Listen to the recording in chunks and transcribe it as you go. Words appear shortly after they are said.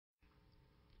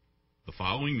The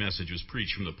following message was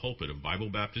preached from the pulpit of Bible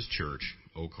Baptist Church,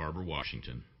 Oak Harbor,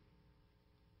 Washington.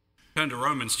 Turn to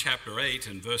Romans chapter 8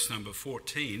 and verse number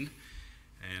 14,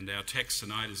 and our text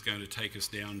tonight is going to take us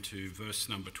down to verse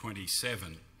number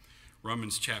 27.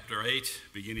 Romans chapter 8,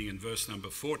 beginning in verse number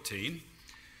 14.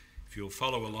 If you'll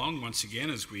follow along once again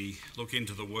as we look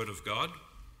into the Word of God.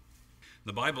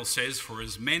 The Bible says, "For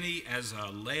as many as are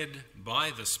led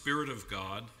by the Spirit of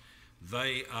God,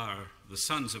 they are the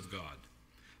sons of God.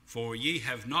 For ye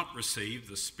have not received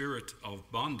the spirit of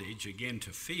bondage again to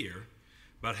fear,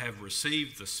 but have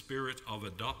received the spirit of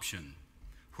adoption,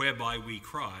 whereby we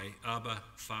cry, Abba,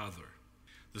 Father.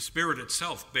 The Spirit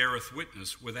itself beareth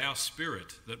witness with our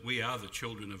spirit that we are the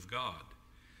children of God.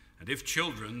 And if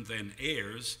children, then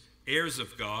heirs, heirs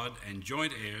of God, and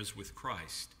joint heirs with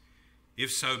Christ,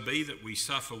 if so be that we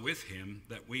suffer with him,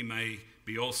 that we may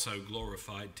be also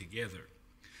glorified together.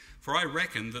 For I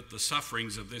reckon that the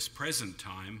sufferings of this present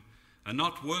time are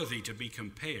not worthy to be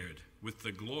compared with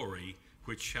the glory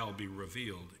which shall be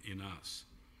revealed in us.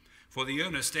 For the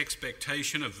earnest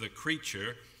expectation of the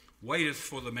creature waiteth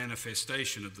for the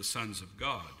manifestation of the sons of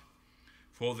God.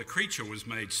 For the creature was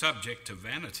made subject to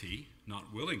vanity,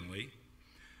 not willingly,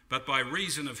 but by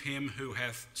reason of him who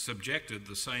hath subjected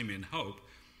the same in hope,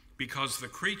 because the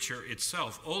creature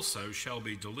itself also shall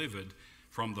be delivered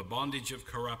from the bondage of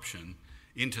corruption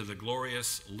into the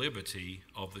glorious liberty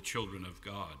of the children of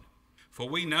God. For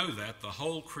we know that the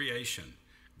whole creation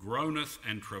groaneth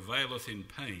and travaileth in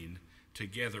pain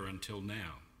together until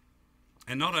now.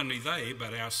 And not only they,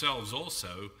 but ourselves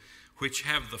also, which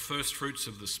have the first fruits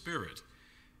of the Spirit,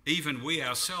 even we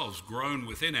ourselves groan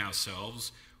within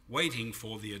ourselves, waiting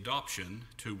for the adoption,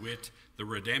 to wit, the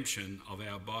redemption of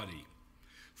our body.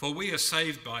 For we are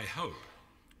saved by hope,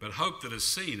 but hope that is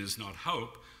seen is not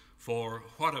hope. For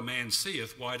what a man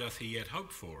seeth, why doth he yet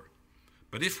hope for?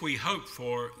 But if we hope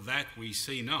for that we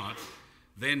see not,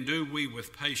 then do we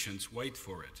with patience wait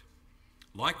for it.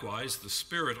 Likewise, the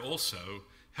Spirit also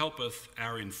helpeth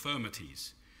our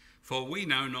infirmities. For we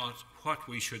know not what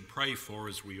we should pray for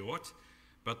as we ought,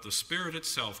 but the Spirit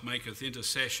itself maketh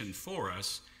intercession for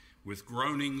us with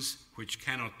groanings which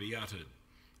cannot be uttered.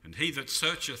 And he that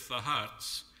searcheth the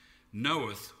hearts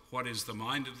knoweth what is the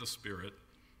mind of the Spirit,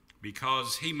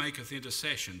 because he maketh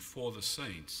intercession for the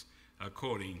saints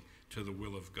according to the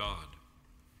will of God."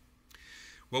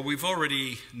 Well, we've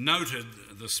already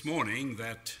noted this morning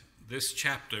that this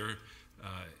chapter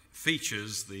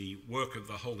features the work of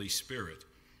the Holy Spirit.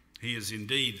 He is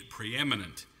indeed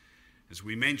preeminent. As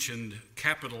we mentioned,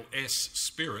 capital S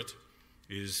Spirit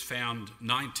is found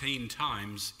 19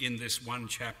 times in this one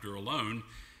chapter alone,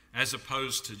 as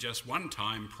opposed to just one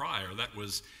time prior. That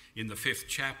was in the 5th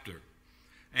chapter.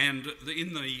 And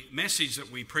in the message that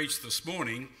we preached this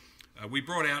morning, we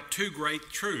brought out two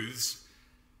great truths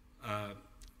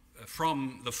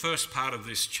from the first part of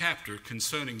this chapter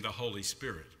concerning the Holy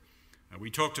Spirit. We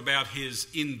talked about his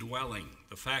indwelling,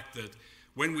 the fact that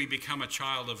when we become a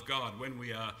child of God, when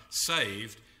we are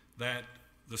saved, that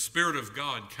the Spirit of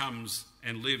God comes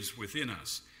and lives within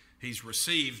us. He's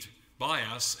received by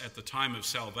us at the time of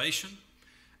salvation,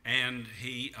 and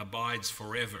he abides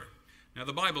forever. Now,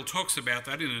 the Bible talks about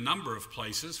that in a number of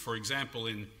places. For example,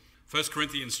 in 1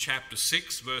 Corinthians chapter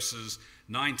 6, verses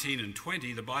 19 and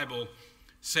 20, the Bible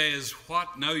says,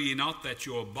 "What, know ye not that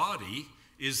your body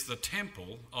is the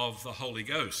temple of the Holy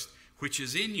Ghost, which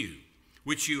is in you,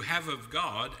 which you have of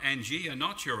God, and ye are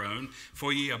not your own,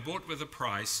 for ye are bought with a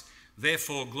price.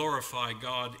 Therefore glorify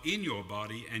God in your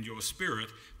body and your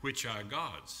spirit, which are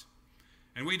God's."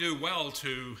 And we do well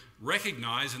to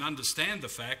recognize and understand the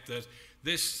fact that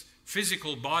this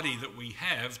physical body that we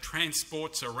have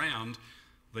transports around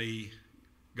the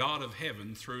God of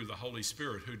heaven through the Holy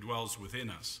Spirit who dwells within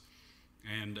us.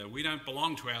 And we don't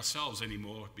belong to ourselves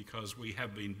anymore because we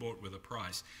have been bought with a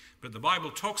price. But the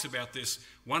Bible talks about this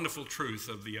wonderful truth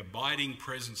of the abiding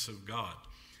presence of God.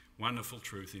 Wonderful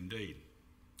truth indeed.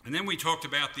 And then we talked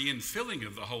about the infilling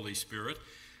of the Holy Spirit.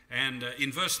 And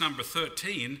in verse number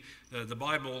 13, the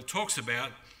Bible talks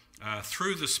about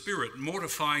through the Spirit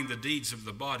mortifying the deeds of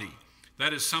the body.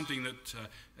 That is something that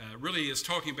really is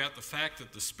talking about the fact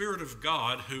that the Spirit of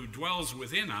God who dwells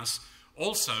within us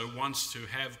also wants to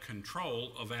have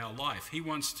control of our life. He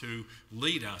wants to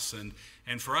lead us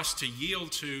and for us to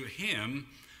yield to him,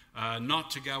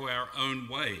 not to go our own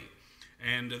way.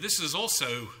 And this is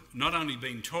also not only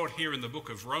being taught here in the book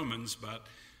of Romans, but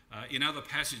in other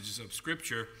passages of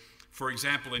Scripture. For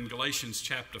example, in Galatians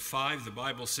chapter 5, the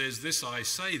Bible says, "This I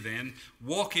say then,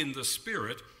 walk in the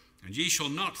Spirit, and ye shall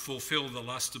not fulfill the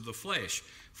lust of the flesh.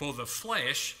 For the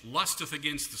flesh lusteth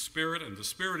against the Spirit, and the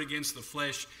Spirit against the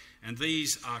flesh, and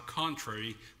these are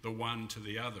contrary the one to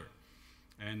the other.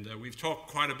 And we've talked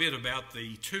quite a bit about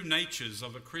the two natures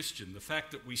of a Christian, the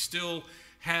fact that we still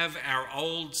have our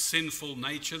old sinful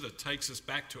nature that takes us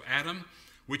back to Adam,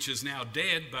 which is now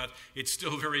dead, but it's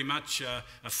still very much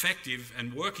effective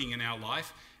and working in our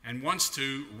life and wants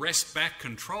to wrest back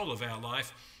control of our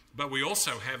life. But we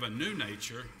also have a new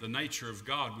nature, the nature of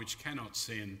God, which cannot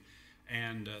sin.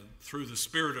 And through the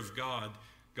Spirit of God,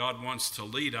 God wants to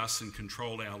lead us and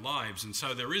control our lives. And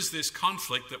so there is this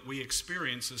conflict that we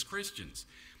experience as Christians.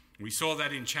 We saw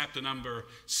that in chapter number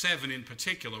 7 in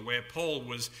particular, where Paul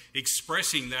was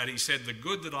expressing that. He said, the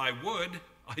good that I would,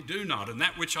 I do not, and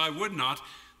that which I would not,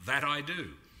 that I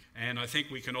do. And I think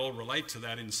we can all relate to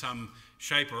that in some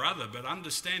shape or other, but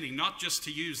understanding not just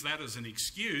to use that as an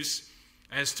excuse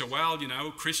as to, well,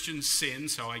 Christians sin,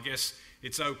 so I guess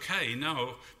it's okay.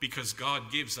 No, because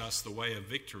God gives us the way of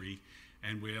victory.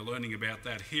 And we're learning about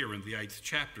that here in the 8th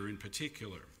chapter in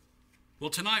particular. Well,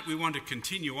 tonight we want to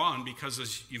continue on because,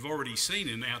 as you've already seen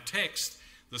in our text,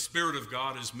 the Spirit of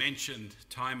God is mentioned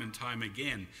time and time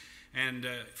again. And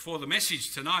for the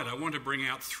message tonight, I want to bring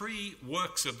out 3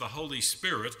 works of the Holy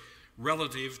Spirit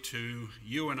relative to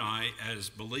you and I as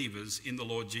believers in the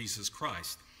Lord Jesus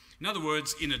Christ. In other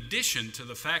words, in addition to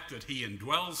the fact that he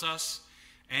indwells us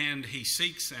and he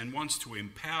seeks and wants to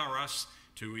empower us,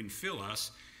 to infill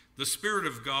us, the Spirit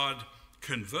of God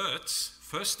converts,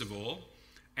 first of all,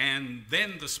 and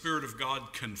then the Spirit of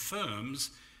God confirms,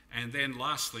 and then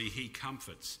lastly, he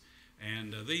comforts.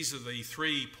 And these are the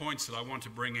 3 points that I want to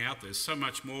bring out. There's so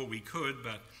much more we could,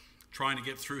 but trying to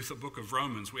get through the book of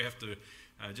Romans, we have to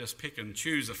just pick and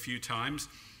choose a few times.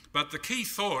 But the key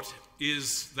thought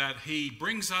is that he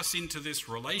brings us into this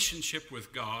relationship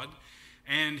with God,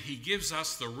 and he gives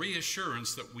us the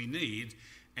reassurance that we need,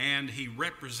 and he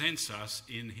represents us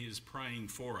in his praying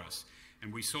for us.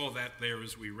 And we saw that there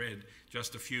as we read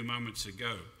just a few moments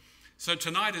ago. So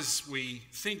tonight, as we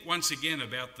think once again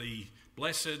about the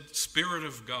blessed Spirit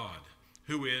of God,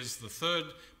 who is the third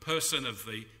person of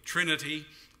the Trinity,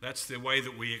 that's the way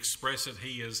that we express it.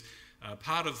 He is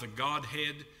part of the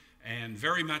Godhead and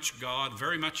very much God,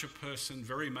 very much a person,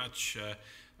 very much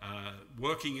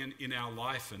working in our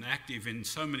life and active in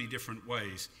so many different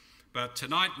ways. But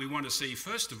tonight we want to see,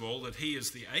 first of all, that he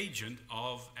is the agent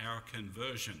of our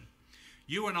conversion.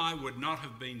 You and I would not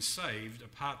have been saved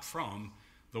apart from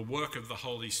the work of the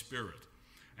Holy Spirit.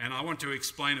 And I want to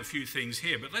explain a few things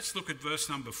here. But let's look at verse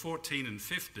number 14 and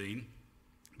 15,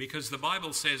 because the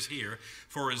Bible says here,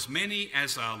 for as many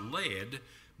as are led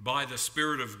by the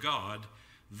Spirit of God,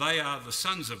 they are the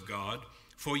sons of God.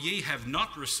 For ye have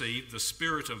not received the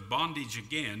spirit of bondage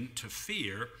again to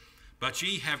fear, but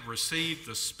ye have received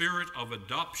the Spirit of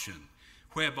adoption,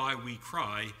 whereby we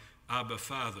cry, Abba,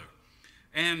 Father.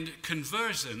 And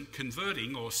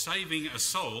converting or saving a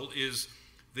soul is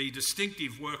the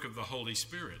distinctive work of the Holy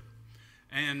Spirit.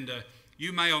 And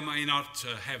you may or may not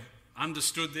have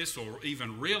understood this or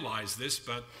even realized this,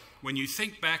 but when you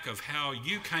think back of how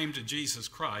you came to Jesus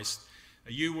Christ,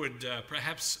 you would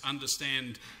perhaps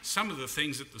understand some of the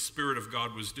things that the Spirit of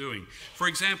God was doing. For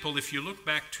example, if you look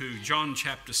back to John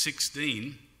chapter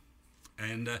 16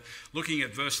 and looking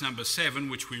at verse number 7,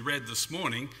 which we read this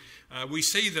morning, we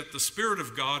see that the Spirit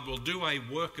of God will do a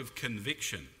work of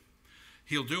conviction.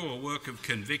 He'll do a work of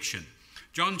conviction.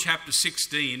 John chapter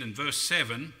 16 and verse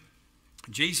 7,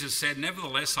 Jesus said,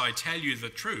 nevertheless, I tell you the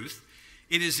truth,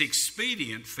 it is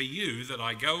expedient for you that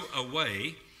I go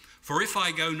away. For if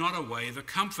I go not away, the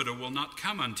Comforter will not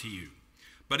come unto you.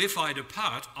 But if I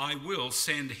depart, I will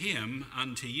send him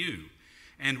unto you.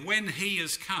 And when he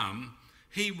is come,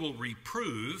 he will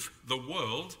reprove the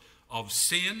world of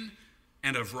sin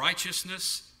and of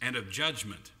righteousness and of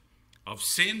judgment. Of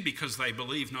sin, because they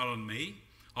believe not on me.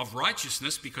 Of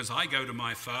righteousness, because I go to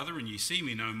my Father, and ye see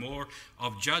me no more.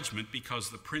 Of judgment, because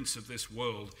the prince of this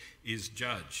world is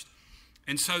judged.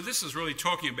 And so this is really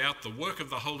talking about the work of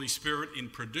the Holy Spirit in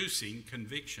producing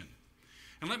conviction.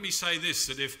 And let me say this,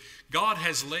 that if God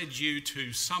has led you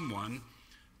to someone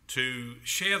to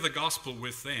share the gospel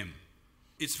with them,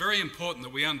 it's very important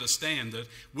that we understand that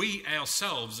we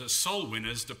ourselves as soul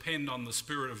winners depend on the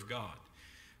Spirit of God.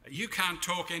 You can't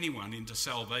talk anyone into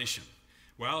salvation.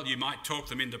 Well, you might talk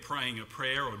them into praying a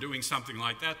prayer or doing something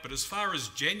like that, but as far as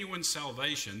genuine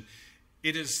salvation,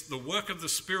 it is the work of the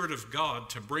Spirit of God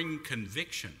to bring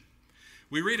conviction.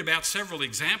 We read about several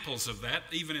examples of that,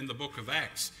 even in the book of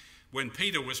Acts, when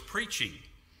Peter was preaching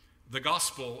the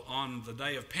gospel on the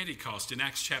day of Pentecost in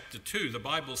Acts chapter 2. The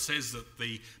Bible says that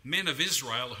the men of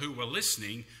Israel who were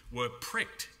listening were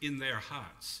pricked in their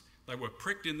hearts. They were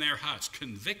pricked in their hearts,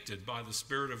 convicted by the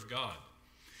Spirit of God.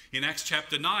 In Acts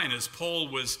chapter 9, as Paul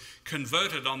was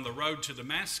converted on the road to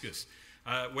Damascus,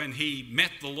 when he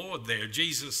met the Lord there,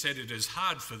 Jesus said, "It is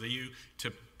hard for you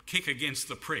to kick against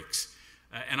the pricks."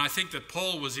 And I think that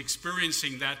Paul was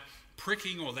experiencing that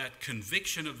pricking or that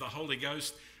conviction of the Holy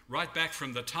Ghost right back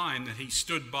from the time that he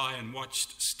stood by and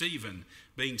watched Stephen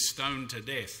being stoned to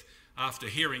death after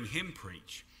hearing him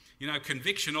preach. You know,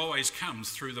 conviction always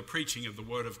comes through the preaching of the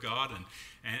Word of God,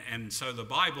 and so the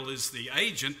Bible is the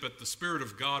agent, but the Spirit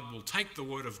of God will take the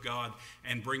Word of God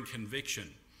and bring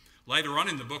conviction. Later on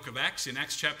in the book of Acts, in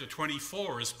Acts chapter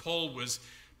 24, as Paul was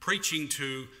preaching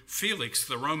to Felix,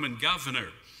 the Roman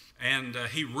governor, and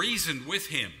he reasoned with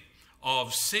him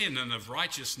of sin and of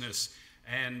righteousness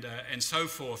and so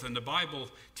forth. And the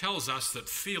Bible tells us that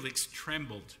Felix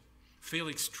trembled.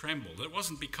 Felix trembled. It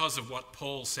wasn't because of what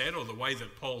Paul said or the way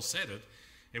that Paul said it.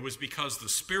 It was because the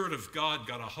Spirit of God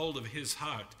got a hold of his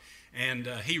heart, and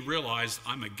he realized,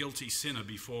 I'm a guilty sinner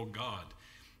before God.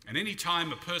 And any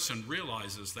time a person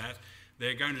realizes that,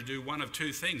 they're going to do one of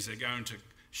two things. They're going to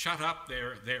shut up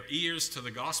their ears to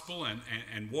the gospel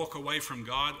and walk away from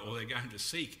God, or they're going to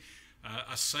seek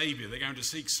a Saviour. They're going to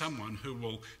seek someone who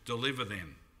will deliver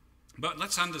them. But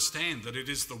let's understand that it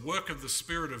is the work of the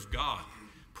Spirit of God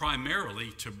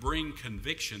primarily to bring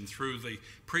conviction through the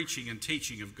preaching and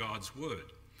teaching of God's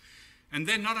Word. And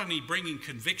then not only bringing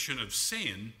conviction of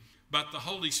sin, but the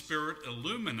Holy Spirit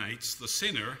illuminates the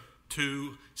sinner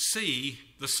to see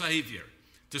the Saviour,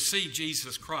 to see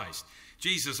Jesus Christ.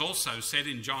 Jesus also said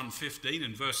in John 15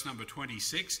 and verse number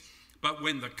 26, "But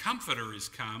when the Comforter is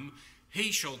come,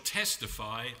 he shall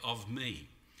testify of me."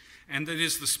 And it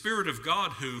is the Spirit of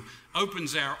God who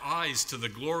opens our eyes to the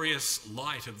glorious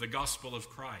light of the gospel of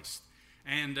Christ.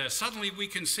 And suddenly we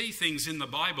can see things in the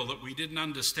Bible that we didn't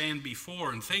understand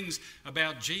before, and things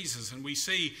about Jesus, and we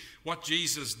see what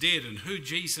Jesus did and who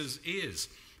Jesus is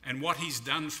and what he's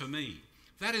done for me.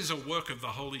 That is a work of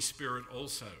the Holy Spirit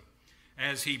also,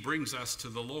 as he brings us to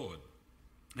the Lord.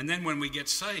 And then when we get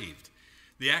saved,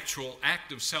 the actual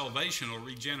act of salvation or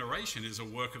regeneration is a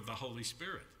work of the Holy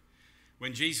Spirit.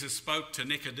 When Jesus spoke to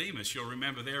Nicodemus, you'll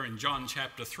remember there in John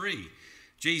chapter 3,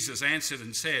 Jesus answered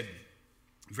and said,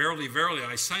 "Verily, verily,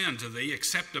 I say unto thee,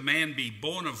 except a man be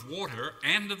born of water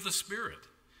and of the Spirit."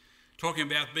 Talking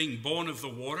about being born of the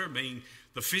water, being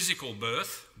the physical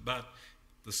birth, but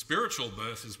the spiritual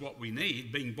birth is what we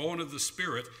need. Being born of the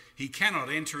Spirit, he cannot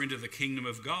enter into the kingdom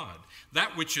of God.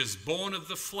 That which is born of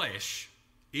the flesh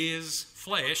is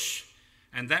flesh,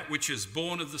 and that which is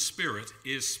born of the Spirit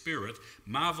is spirit.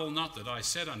 Marvel not that I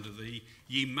said unto thee,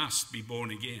 ye must be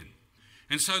born again.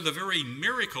 And so the very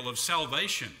miracle of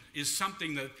salvation is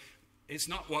something that it's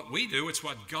not what we do, it's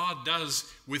what God does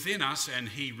within us, and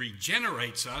he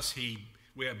regenerates us.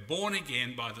 We are born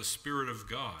again by the Spirit of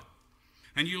God.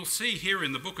 And you'll see here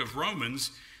in the book of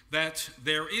Romans that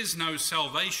there is no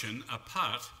salvation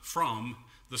apart from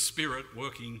the Spirit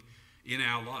working in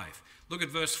our life. Look at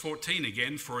verse 14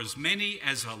 again. "For as many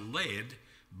as are led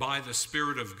by the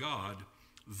Spirit of God,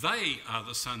 they are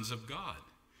the sons of God."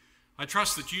 I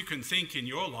trust that you can think in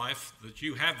your life that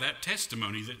you have that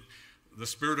testimony that the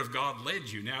Spirit of God led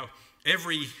you. Now,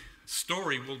 every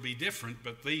story will be different,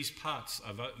 but these parts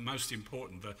are most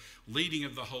important, the leading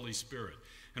of the Holy Spirit.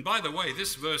 And by the way,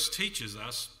 this verse teaches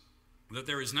us that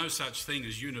there is no such thing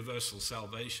as universal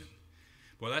salvation.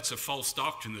 Well, that's a false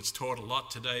doctrine that's taught a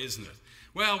lot today, isn't it?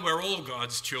 Well, we're all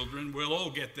God's children. We'll all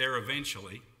get there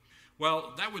eventually.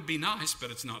 Well, that would be nice, but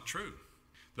it's not true.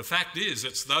 The fact is,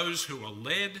 it's those who are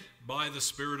led by the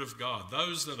Spirit of God,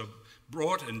 those that are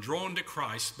brought and drawn to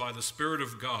Christ by the Spirit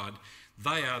of God,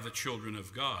 they are the children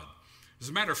of God. As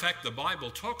a matter of fact, the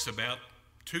Bible talks about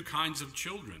two kinds of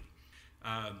children.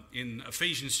 In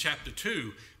Ephesians chapter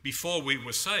 2, before we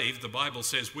were saved, the Bible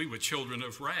says we were children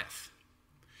of wrath.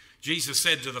 Jesus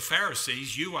said to the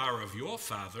Pharisees, "You are of your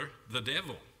father, the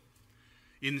devil."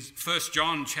 In 1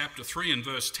 John chapter 3 and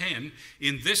verse 10,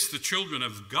 "In this the children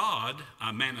of God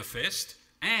are manifest,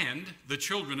 and the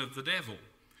children of the devil.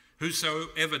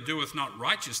 Whosoever doeth not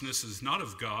righteousness is not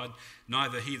of God,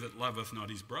 neither he that loveth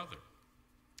not his brother."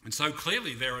 And so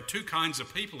clearly there are two kinds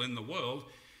of people in the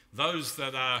world, those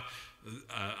that are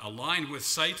aligned with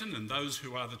Satan and those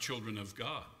who are the children of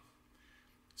God.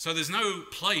 So there's no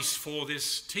place for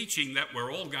this teaching that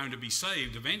we're all going to be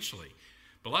saved eventually.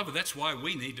 Beloved, that's why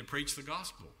we need to preach the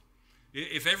gospel.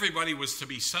 If everybody was to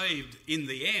be saved in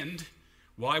the end,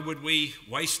 why would we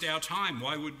waste our time?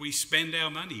 Why would we spend our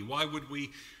money? Why would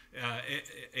we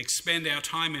expend our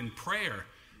time in prayer,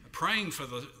 praying for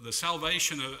the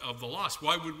salvation of the lost?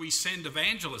 Why would we send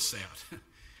evangelists out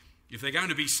if they're going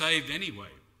to be saved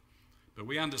anyway? But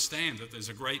we understand that there's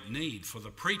a great need for the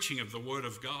preaching of the Word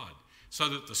of God, so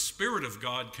that the Spirit of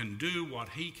God can do what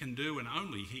he can do and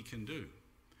only he can do.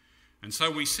 And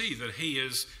so we see that he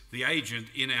is the agent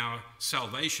in our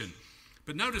salvation.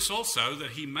 But notice also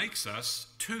that he makes us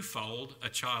twofold a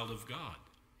child of God.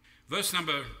 Verse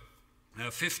number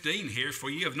 15 here, for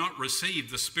ye have not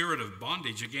received the spirit of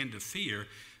bondage again to fear,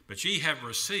 but ye have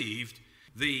received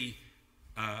the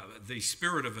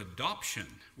spirit of adoption,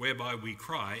 whereby we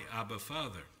cry, Abba,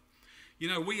 Father. You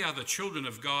know, we are the children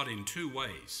of God in two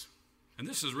ways. And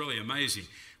this is really amazing.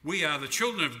 We are the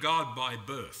children of God by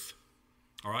birth.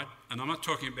 All right? And I'm not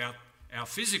talking about our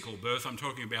physical birth, I'm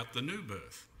talking about the new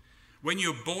birth. When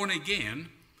you're born again,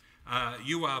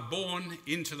 you are born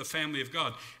into the family of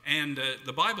God. And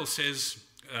the Bible says,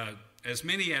 as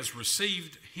many as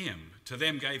received him, to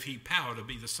them gave he power to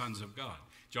be the sons of God.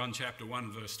 John chapter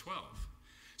 1, verse 12.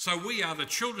 So we are the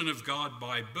children of God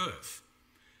by birth.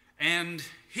 And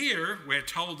here we're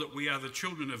told that we are the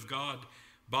children of God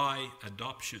by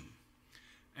adoption.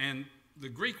 And the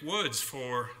Greek words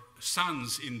for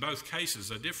sons in both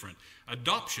cases are different.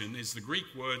 Adoption is the Greek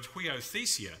word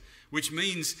huiothesia, which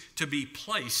means to be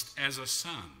placed as a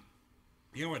son.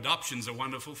 You know, adoption's a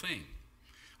wonderful thing.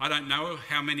 I don't know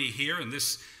how many here in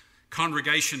this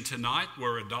congregation tonight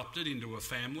were adopted into a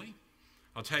family.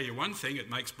 I'll tell you one thing, it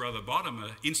makes Brother Bottom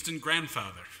an instant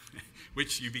grandfather,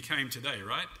 which you became today,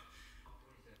 right?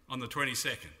 On the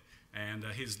 22nd. And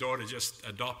his daughter just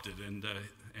adopted,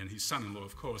 and his son-in-law,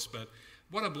 of course. But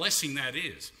what a blessing that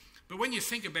is. But when you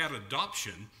think about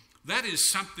adoption, that is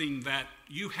something that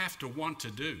you have to want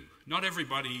to do. Not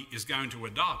everybody is going to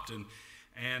adopt.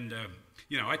 And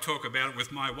you know, I talk about it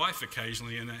with my wife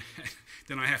occasionally, and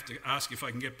then I have to ask if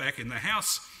I can get back in the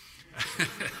house.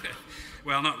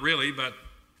 Well, not really, but,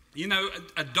 you know,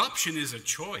 adoption is a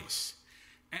choice.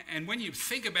 And when you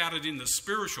think about it in the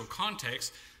spiritual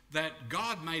context, that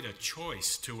God made a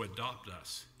choice to adopt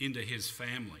us into his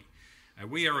family.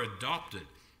 We are adopted.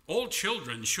 All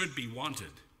children should be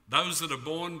wanted, those that are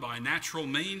born by natural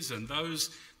means and those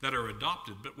that are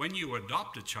adopted. But when you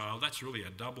adopt a child, that's really a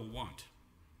double want,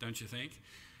 don't you think?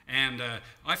 And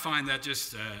I find that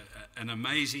just an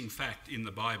amazing fact in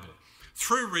the Bible.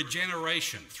 Through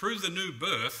regeneration, through the new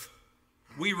birth,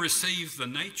 we receive the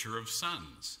nature of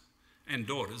sons and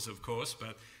daughters, of course,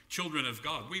 but children of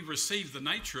God. We receive the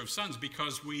nature of sons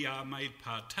because we are made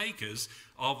partakers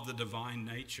of the divine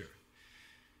nature.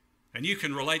 And you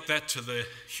can relate that to the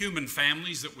human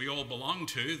families that we all belong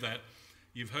to, that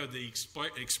you've heard the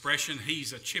expression,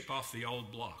 he's a chip off the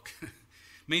old block.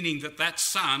 Meaning that that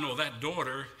son or that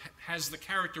daughter has the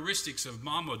characteristics of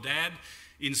mom or dad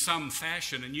in some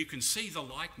fashion, and you can see the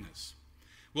likeness.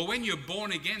 Well, when you're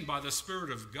born again by the Spirit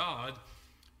of God,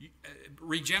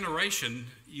 regeneration,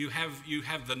 you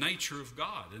have the nature of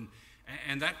God,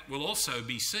 and that will also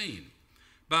be seen.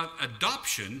 But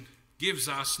adoption gives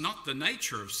us not the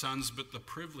nature of sons, but the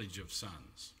privilege of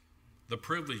sons. The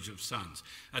privilege of sons.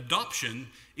 Adoption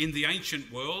in the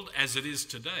ancient world, as it is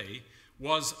today,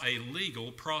 was a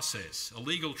legal process, a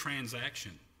legal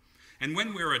transaction. And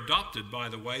when we're adopted, by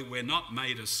the way, we're not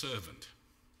made a servant.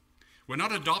 We're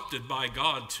not adopted by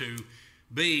God to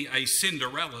be a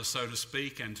Cinderella, so to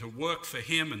speak, and to work for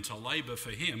him and to labor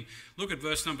for him. Look at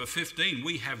verse number 15.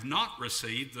 We have not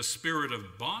received the spirit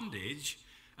of bondage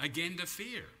again to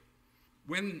fear.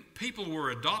 When people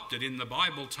were adopted in the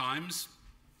Bible times,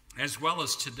 as well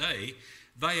as today,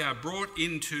 they are brought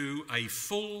into a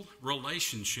full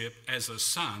relationship as a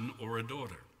son or a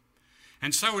daughter.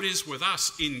 And so it is with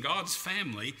us in God's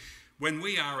family. When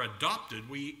we are adopted,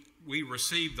 we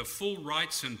receive the full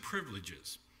rights and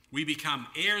privileges. We become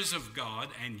heirs of God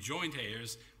and joint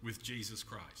heirs with Jesus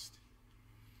Christ.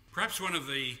 Perhaps one of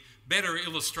the better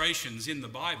illustrations in the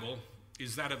Bible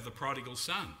is that of the prodigal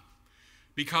son.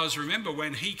 Because remember,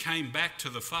 when he came back to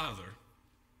the Father,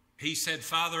 he said,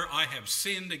 Father, I have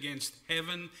sinned against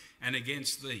heaven and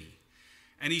against thee.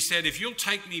 And he said, if you'll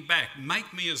take me back,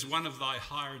 make me as one of thy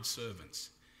hired servants.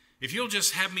 If you'll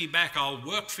just have me back, I'll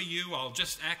work for you. I'll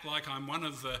just act like I'm one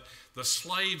of the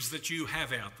slaves that you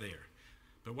have out there.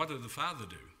 But what did the father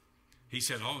do? He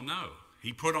said, oh no.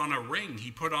 He put on a ring.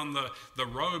 He put on the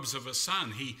robes of a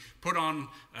son. He put on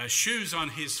shoes on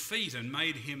his feet and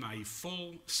made him a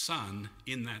full son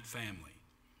in that family.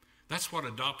 That's what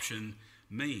adoption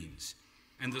means.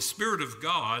 And the Spirit of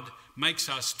God makes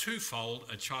us twofold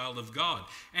a child of God.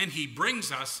 And he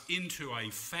brings us into a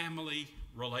family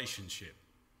relationship.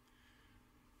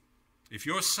 If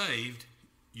you're saved,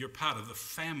 you're part of the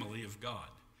family of God.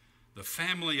 The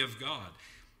family of God.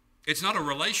 It's not a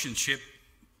relationship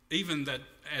even that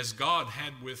as God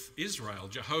had with Israel,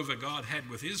 Jehovah God had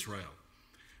with Israel.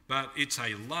 But it's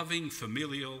a loving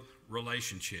familial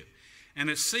relationship. And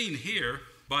it's seen here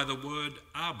by the word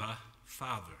Abba,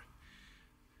 Father.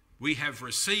 We have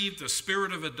received the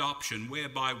spirit of adoption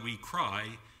whereby we cry,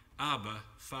 Abba,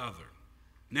 Father.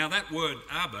 Now that word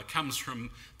Abba comes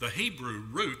from the Hebrew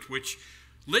root, which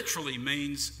literally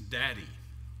means daddy.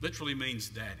 Literally means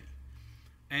daddy.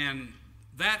 And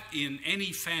that in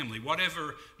any family,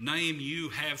 whatever name you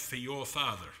have for your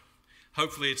father,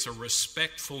 hopefully it's a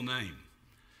respectful name,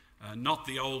 not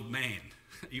the old man,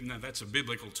 even though that's a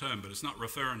biblical term, but it's not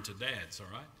referring to dads, all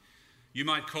right? You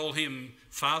might call him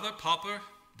father, papa,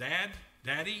 dad,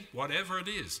 daddy, whatever it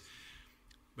is.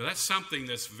 But that's something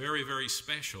that's very, very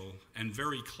special and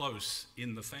very close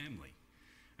in the family.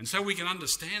 And so we can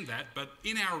understand that, but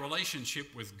in our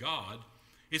relationship with God,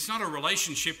 it's not a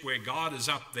relationship where God is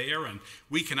up there and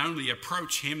we can only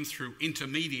approach him through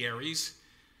intermediaries,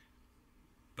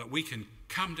 but we can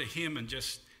come to him and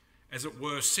just, as it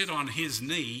were, sit on his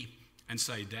knee and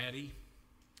say, Daddy,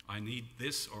 I need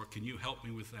this, or can you help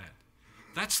me with that?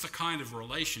 That's the kind of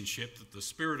relationship that the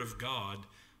Spirit of God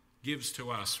gives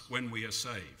to us when we are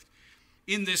saved.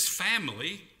 In this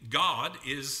family, God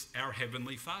is our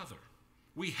Heavenly Father.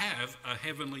 We have a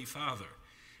Heavenly Father.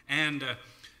 And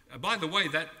by the way,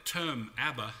 that term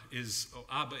Abba is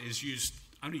used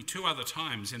only 2 other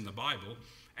times in the Bible.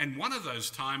 And one of those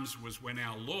times was when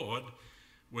our Lord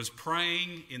was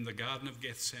praying in the Garden of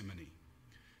Gethsemane.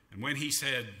 And when he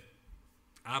said,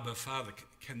 Abba, Father,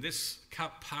 can this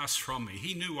cup pass from me?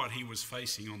 He knew what he was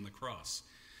facing on the cross.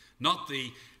 Not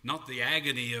the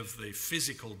agony of the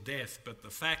physical death, but the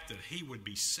fact that he would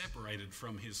be separated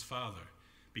from his Father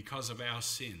because of our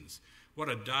sins. What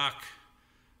a dark,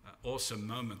 awesome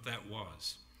moment that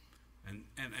was.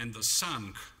 And the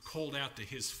Son called out to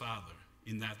his Father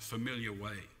in that familiar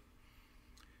way.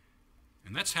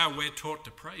 And that's how we're taught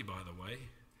to pray, by the way.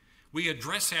 We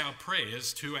address our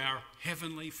prayers to our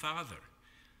Heavenly Father.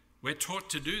 We're taught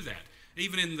to do that.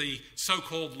 Even in the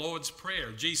so-called Lord's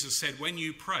Prayer, Jesus said, when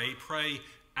you pray, pray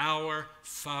our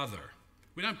Father.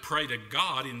 We don't pray to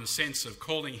God in the sense of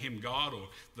calling him God or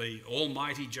the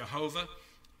Almighty Jehovah,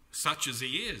 such as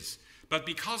he is. But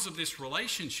because of this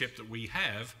relationship that we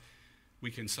have,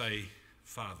 we can say,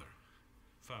 Father,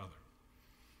 Father.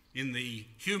 In the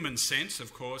human sense,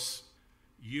 of course,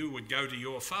 you would go to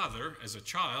your father as a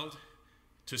child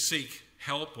to seek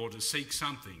help or to seek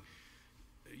something.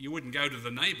 You wouldn't go to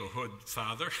the neighborhood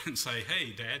father and say,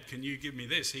 hey, Dad, can you give me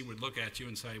this? He would look at you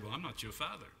and say, well, I'm not your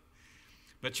father.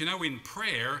 But you know, in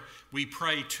prayer, we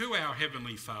pray to our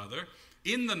Heavenly Father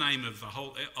in the name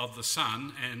of the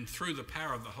Son and through the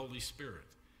power of the Holy Spirit.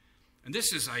 And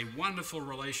this is a wonderful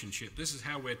relationship. This is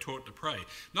how we're taught to pray.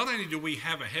 Not only do we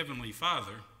have a Heavenly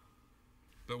Father,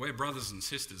 but we're brothers and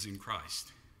sisters in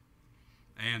Christ.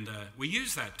 And we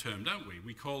use that term, don't we?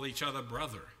 We call each other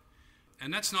brother.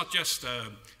 And that's not just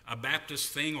a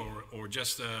Baptist thing or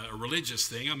just a religious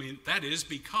thing. I mean, that is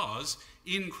because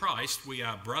in Christ we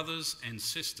are brothers and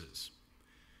sisters.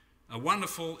 A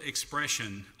wonderful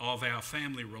expression of our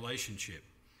family relationship.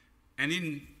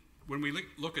 And when we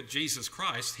look at Jesus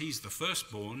Christ, he's the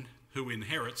firstborn who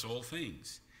inherits all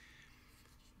things.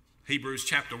 Hebrews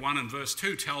chapter 1 and verse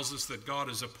 2 tells us that God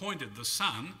has appointed the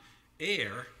Son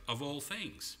heir of all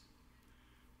things.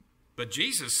 But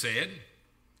Jesus said,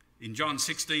 in John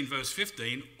 16 verse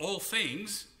 15, all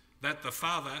things that the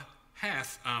Father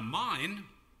hath are mine,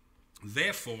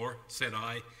 therefore, said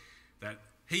I, that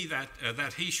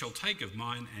he shall take of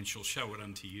mine and shall show it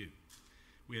unto you.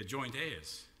 We are joint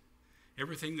heirs.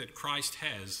 Everything that Christ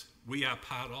has, we are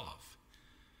part of.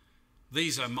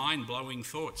 These are mind-blowing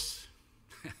thoughts.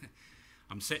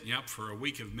 I'm setting you up for a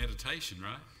week of meditation,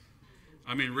 right?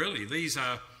 I mean, really, these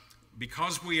are,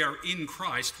 because we are in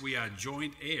Christ, we are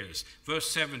joint heirs. Verse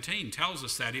 17 tells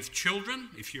us that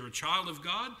if you're a child of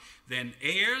God, then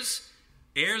heirs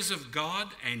of God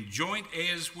and joint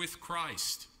heirs with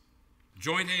Christ.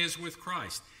 Joint heirs with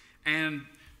Christ. And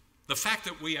the fact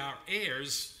that we are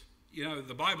heirs, you know,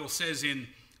 the Bible says in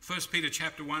 1 Peter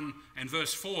chapter 1 and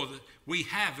verse 4 that we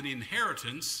have an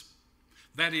inheritance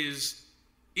that is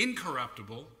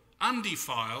incorruptible,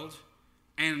 undefiled,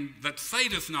 and that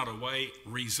fadeth not away,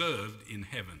 reserved in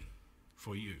heaven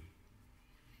for you.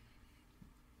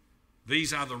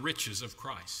 These are the riches of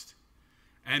Christ.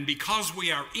 And because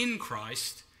we are in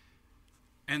Christ,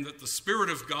 and that the Spirit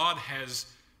of God has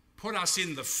put us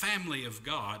in the family of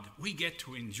God, we get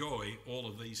to enjoy all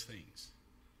of these things.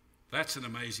 That's an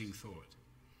amazing thought.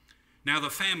 Now, the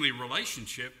family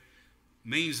relationship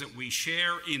means that we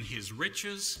share in his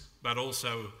riches, but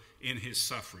also in his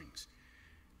sufferings.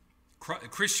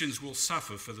 Christians will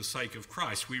suffer for the sake of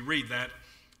Christ. We read that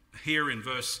here in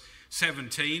verse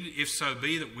 17, if so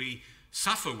be that we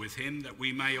suffer with him, that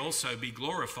we may also be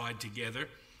glorified together.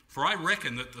 For I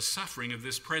reckon that the suffering of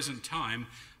this present time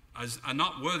are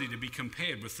not worthy to be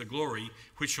compared with the glory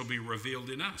which shall be revealed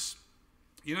in us.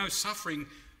 You know, suffering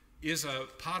is a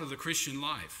part of the Christian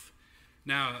life.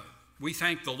 Now, we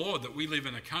thank the Lord that we live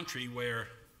in a country where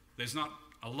there's not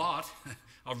a lot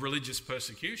of religious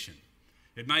persecution.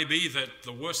 It may be that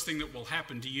the worst thing that will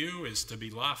happen to you is to be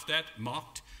laughed at,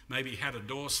 mocked, maybe had a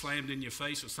door slammed in your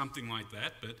face or something like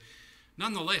that. But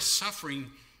nonetheless,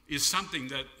 suffering is something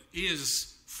that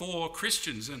is for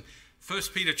Christians. And 1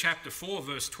 Peter chapter 4,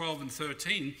 verse 12 and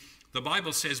 13, the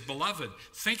Bible says, "Beloved,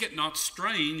 think it not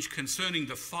strange concerning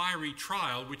the fiery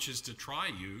trial which is to try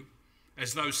you,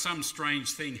 as though some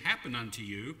strange thing happen unto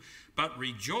you, but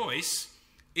rejoice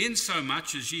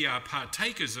insomuch as ye are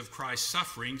partakers of Christ's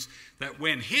sufferings, that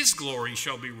when his glory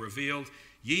shall be revealed,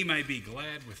 ye may be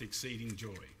glad with exceeding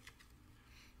joy."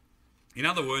 In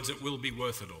other words, it will be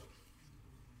worth it all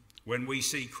when we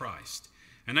see Christ.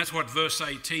 And that's what verse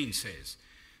 18 says,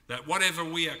 that whatever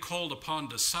we are called upon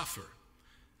to suffer,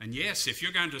 and yes, if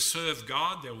you're going to serve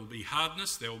God, there will be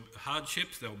hardness, there will be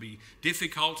hardships, there will be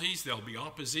difficulties, there will be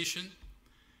opposition.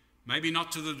 Maybe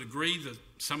not to the degree that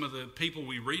some of the people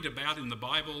we read about in the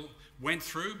Bible went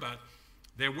through, but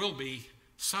there will be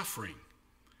suffering.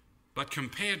 But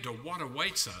compared to what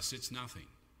awaits us, it's nothing.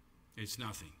 It's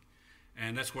nothing.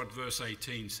 And that's what verse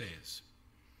 18 says.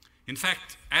 In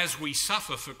fact, as we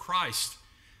suffer for Christ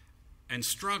and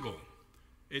struggle,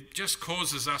 it just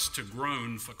causes us to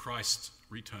groan for Christ's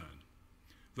return.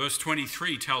 Verse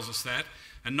 23 tells us that,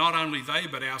 "And not only they,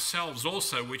 but ourselves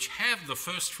also, which have the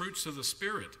first fruits of the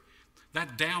Spirit,"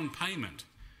 that down payment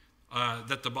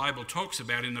that the Bible talks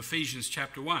about in Ephesians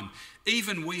chapter 1.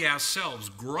 "Even we ourselves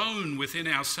groan within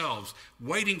ourselves,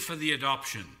 waiting for the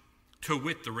adoption, to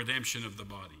wit, the redemption of the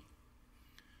body."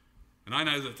 And I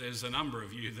know that there's a number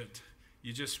of you that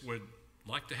you just would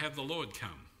like to have the Lord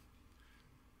come.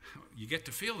 You get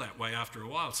to feel that way after a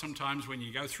while. Sometimes when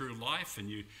you go through life and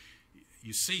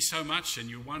you see so much and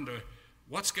you wonder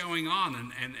what's going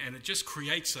on, and it just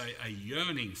creates a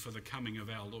yearning for the coming of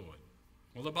our Lord.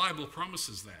 Well, the Bible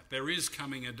promises that. There is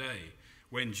coming a day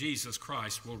when Jesus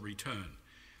Christ will return.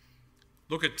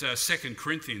 Look at 2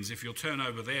 Corinthians, if you'll turn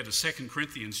over there to 2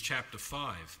 Corinthians chapter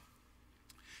 5.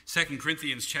 2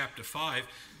 Corinthians chapter 5,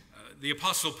 the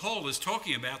Apostle Paul is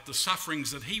talking about the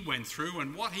sufferings that he went through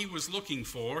and what he was looking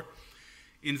for.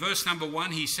 In verse number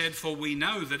 1, he said, "For we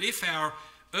know that if our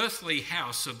earthly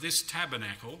house of this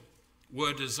tabernacle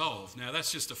were dissolved," now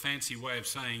that's just a fancy way of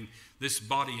saying this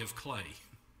body of clay.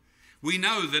 "We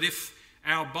know that if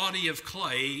our body of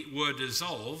clay were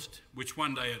dissolved, which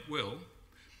one day it will,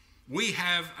 we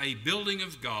have a building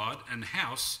of God and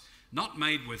house not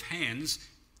made with hands,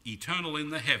 eternal in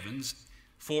the heavens.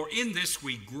 For in this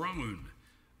we groan,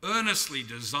 earnestly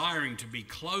desiring to be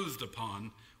clothed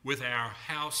upon with our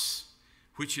house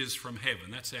which is from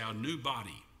heaven." That's our new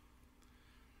body.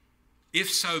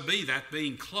 "If so be that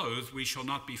being clothed we shall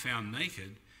not be found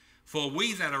naked. For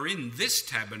we that are in this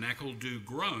tabernacle do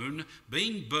groan,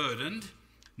 being burdened,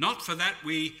 not for that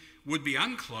we would be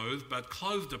unclothed, but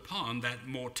clothed upon, that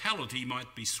mortality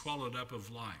might be swallowed up of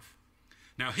life.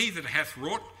 Now he that hath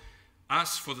wrought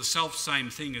us for the selfsame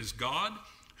thing is God,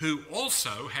 who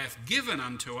also hath given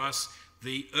unto us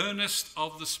the earnest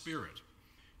of the Spirit."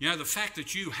 You know, the fact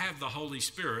that you have the Holy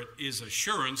Spirit is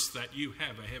assurance that you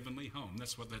have a heavenly home.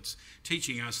 That's what that's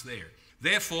teaching us there.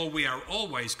 "Therefore we are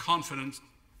always confident,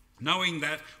 knowing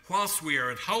that whilst we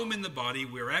are at home in the body,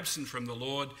 we are absent from the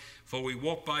Lord, for we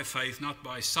walk by faith, not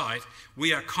by sight.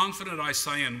 We are confident, I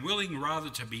say, and willing rather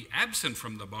to be absent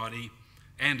from the body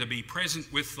and to be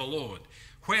present with the Lord.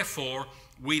 Wherefore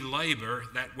we labour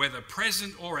that whether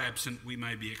present or absent we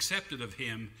may be accepted of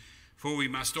him, for we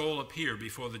must all appear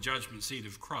before the judgment seat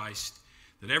of Christ,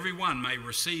 that every one may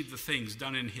receive the things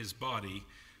done in his body,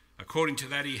 according to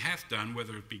that he hath done,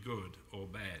 whether it be good or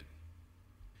bad."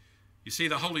 You see,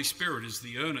 the Holy Spirit is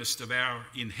the earnest of our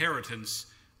inheritance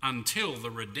until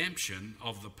the redemption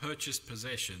of the purchased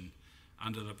possession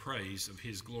under the praise of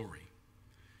his glory.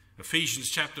 Ephesians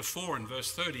chapter 4 and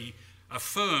verse 30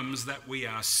 affirms that we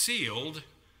are sealed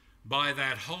by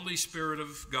that Holy Spirit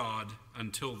of God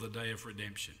until the day of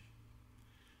redemption.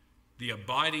 The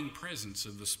abiding presence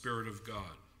of the Spirit of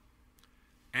God.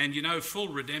 And you know, full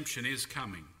redemption is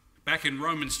coming. Back in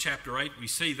Romans chapter 8, we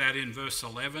see that in verse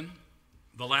 11,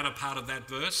 the latter part of that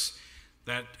verse,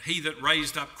 that he that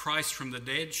raised up Christ from the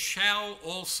dead shall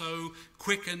also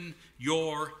quicken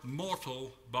your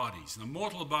mortal bodies. The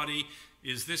mortal body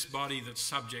is this body that's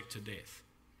subject to death.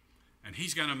 And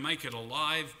he's going to make it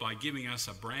alive by giving us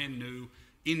a brand new,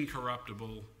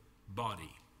 incorruptible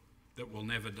body that will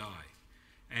never die.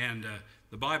 And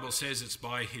the Bible says it's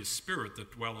by his Spirit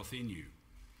that dwelleth in you.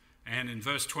 And in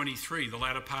verse 23, the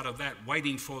latter part of that,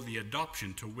 waiting for the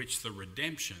adoption, to which the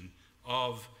redemption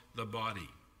of the body.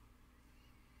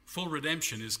 Full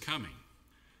redemption is coming.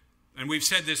 And we've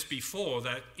said this before,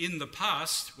 that in the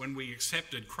past, when we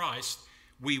accepted Christ,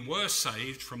 we were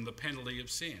saved from the penalty of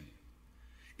sin.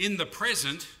 In the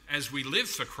present, as we live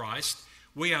for Christ,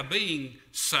 we are being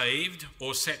saved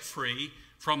or set free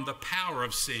from the power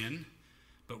of sin.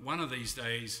 But one of these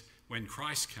days, when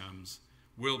Christ comes,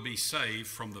 we'll be saved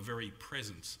from the very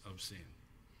presence of sin.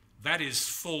 That is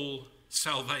full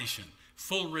salvation,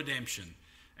 full redemption,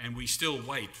 and we still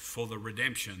wait for the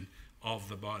redemption of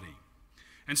the body.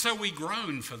 And so we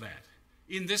groan for that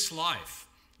in this life.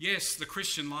 Yes, the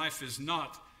Christian life is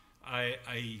not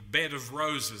a bed of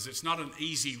roses. It's not an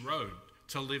easy road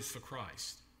to live for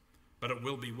Christ, but it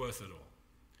will be worth it all.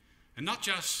 And not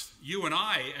just you and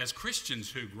I as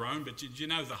Christians who groan, but did you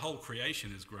know the whole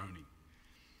creation is groaning?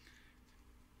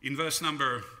 In verse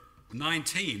number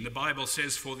 19, the Bible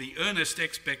says, for the earnest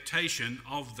expectation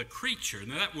of the creature.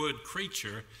 Now that word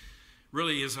creature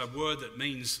really is a word that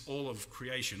means all of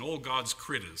creation, all God's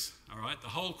critters. All right, the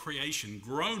whole creation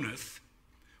groaneth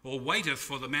or waiteth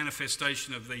for the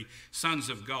manifestation of the sons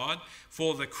of God.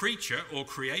 For the creature or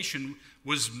creation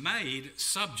was made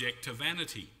subject to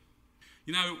vanity.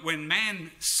 You know, when man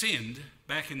sinned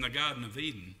back in the Garden of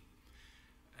Eden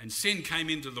and sin came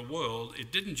into the world,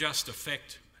 it didn't just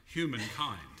affect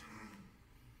humankind.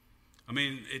 I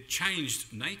mean, it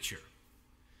changed nature.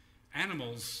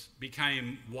 Animals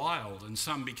became wild and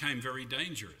some became very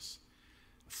dangerous.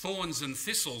 Thorns and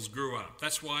thistles grew up.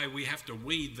 That's why we have to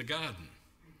weed the garden.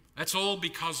 That's all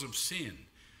because of sin.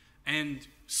 And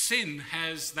sin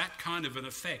has that kind of an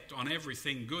effect on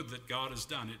everything good that God has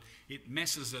done. It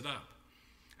messes it up.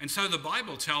 And so the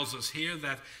Bible tells us here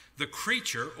that the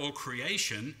creature or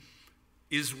creation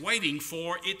is waiting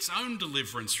for its own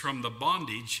deliverance from the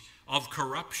bondage of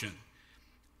corruption.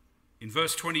 In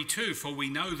verse 22, for we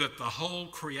know that the whole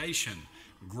creation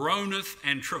groaneth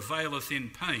and travaileth in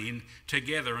pain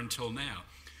together until now.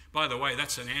 By the way,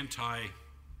 that's an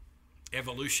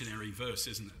anti-evolutionary verse,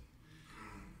 isn't it?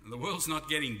 The world's not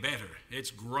getting better.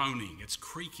 It's groaning, it's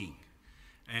creaking.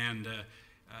 And,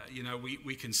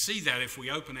 we can see that if we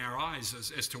open our eyes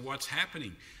as to what's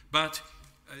happening. But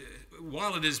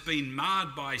while it has been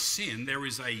marred by sin, there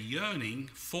is a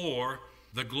yearning for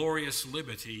the glorious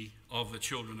liberty of the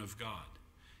children of God.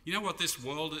 You know what this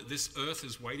earth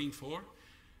is waiting for?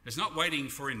 It's not waiting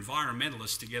for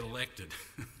environmentalists to get elected.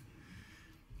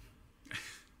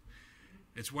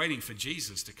 It's waiting for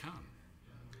Jesus to come.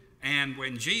 And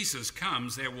when Jesus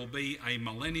comes, there will be a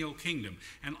millennial kingdom.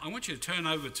 And I want you to turn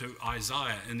over to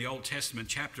Isaiah in the Old Testament,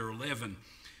 chapter 11,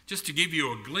 just to give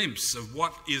you a glimpse of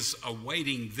what is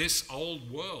awaiting this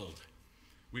old world.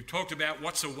 We've talked about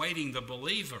what's awaiting the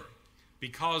believer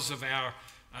because of our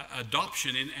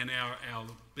adoption and our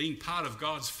being part of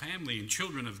God's family and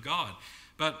children of God.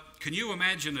 But can you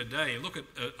imagine a day, look at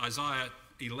Isaiah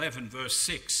 11 verse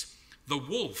 6, the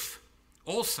wolf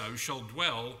also shall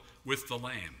dwell with the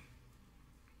lamb,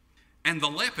 and the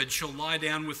leopard shall lie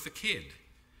down with the kid,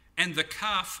 and the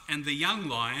calf and the young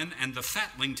lion and the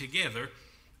fatling together,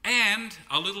 and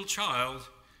a little child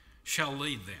shall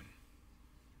lead them.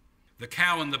 The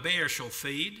cow and the bear shall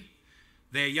feed,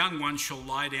 their young ones shall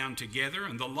lie down together,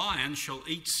 and the lion shall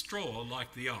eat straw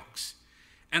like the ox.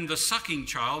 And the sucking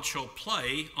child shall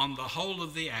play on the hole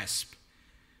of the asp,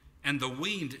 and the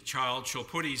weaned child shall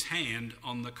put his hand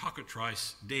on the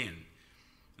cockatrice den.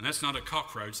 And that's not a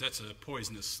cockroach, that's a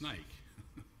poisonous snake.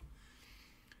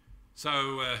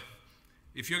 So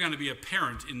if you're going to be a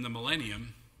parent in the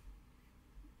millennium,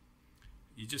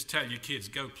 you just tell your kids,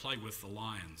 go play with the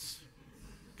lions.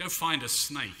 Go find a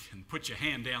snake and put your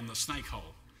hand down the snake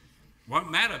hole.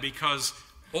 Won't matter, because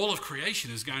all of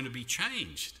creation is going to be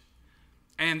changed.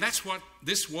 And that's what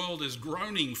this world is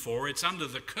groaning for. It's under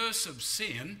the curse of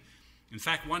sin. In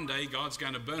fact, one day God's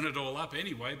going to burn it all up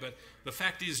anyway, but the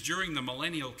fact is, during the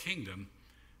millennial kingdom,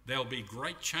 there'll be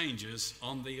great changes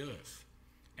on the earth.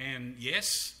 And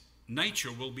yes,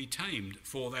 nature will be tamed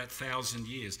for that 1,000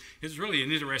 years. It's really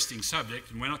an interesting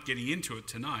subject, and we're not getting into it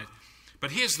tonight. But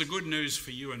here's the good news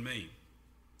for you and me.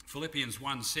 Philippians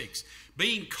 1:6,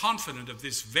 being confident of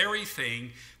this very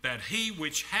thing, that he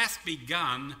which hath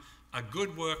begun a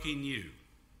good work in you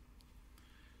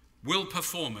will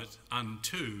perform it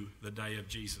unto the day of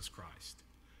Jesus Christ.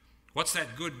 What's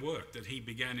that good work that he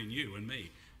began in you and me?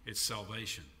 It's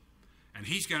salvation. And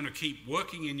he's going to keep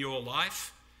working in your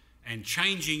life and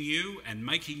changing you and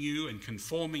making you and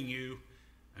conforming you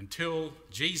until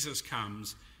Jesus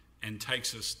comes and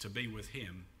takes us to be with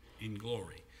him in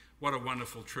glory. What a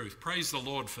wonderful truth. Praise the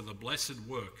Lord for the blessed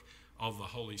work of the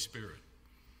Holy Spirit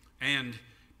and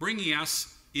bringing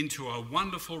us into a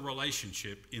wonderful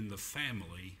relationship in the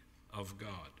family of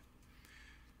God.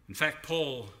 In fact,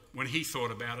 Paul, when he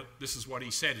thought about it, this is what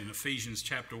he said in Ephesians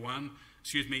chapter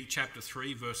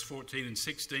 3, verse 14 and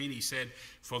 16. He said,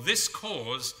 "For this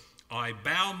cause I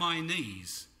bow my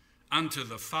knees unto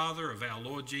the Father of our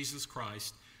Lord Jesus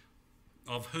Christ,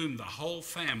 of whom the whole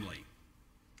family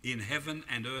in heaven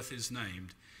and earth is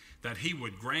named, that he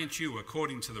would grant you,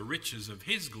 according to the riches of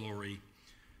his glory,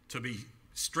 to be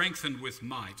strengthened with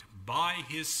might by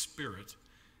his Spirit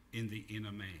in the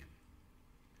inner man."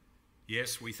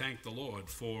 Yes, we thank the Lord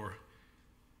for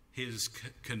his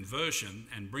conversion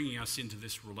and bringing us into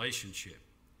this relationship.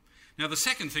 Now, the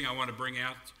second thing I want to bring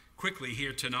out quickly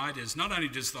here tonight is not only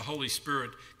does the Holy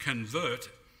Spirit convert,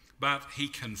 but he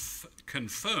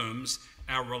confirms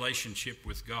our relationship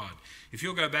with God. If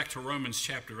you'll go back to Romans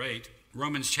chapter 8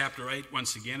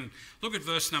 once again, and look at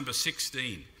verse number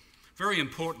 16. Very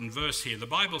important verse here. The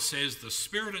Bible says, "The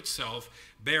Spirit itself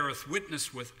beareth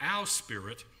witness with our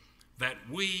spirit that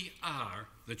we are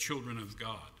the children of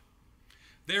God."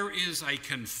 There is a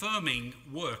confirming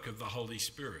work of the Holy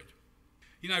Spirit.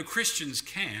 You know, Christians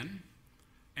can,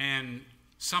 and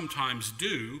sometimes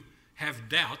do, have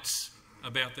doubts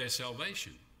about their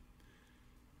salvation.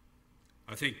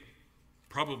 I think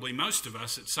probably most of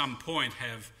us at some point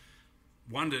have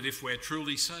wondered if we're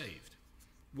truly saved.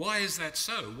 Why is that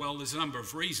so? Well, there's a number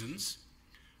of reasons.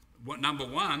 Number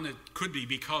one, it could be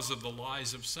because of the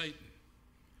lies of Satan.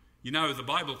 You know, the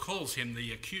Bible calls him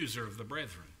the accuser of the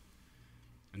brethren.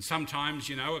 And sometimes,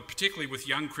 you know, particularly with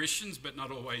young Christians, but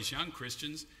not always young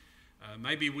Christians,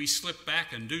 maybe we slip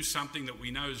back and do something that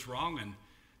we know is wrong, and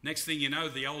next thing you know,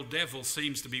 the old devil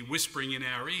seems to be whispering in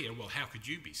our ear, "Well, how could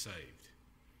you be saved?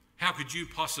 How could you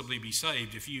possibly be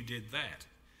saved if you did that?"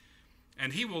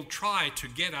 And he will try to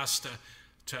get us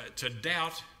to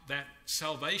doubt that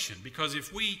salvation, because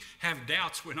if we have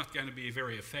doubts, we're not going to be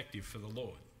very effective for the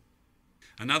Lord.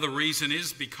 Another reason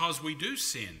is because we do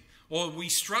sin, or we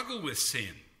struggle with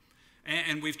sin.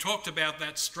 And we've talked about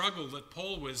that struggle that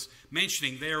Paul was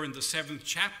mentioning there in the 7th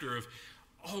chapter of,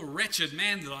 "Oh, wretched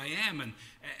man that I am."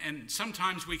 And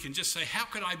sometimes we can just say, how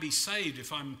could I be saved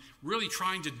if I'm really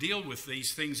trying to deal with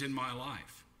these things in my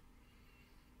life?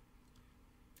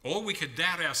 Or we could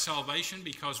doubt our salvation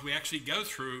because we actually go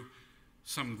through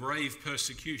some grave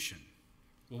persecution.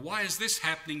 Well, why is this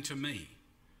happening to me?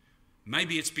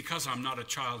 Maybe it's because I'm not a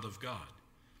child of God.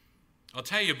 I'll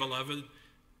tell you, beloved,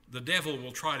 the devil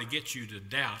will try to get you to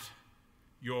doubt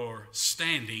your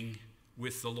standing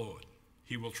with the Lord.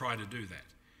 He will try to do that.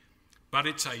 But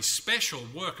it's a special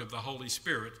work of the Holy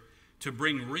Spirit to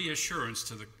bring reassurance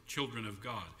to the children of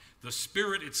God. The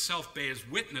Spirit itself bears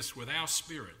witness with our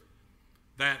spirit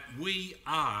that we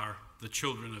are the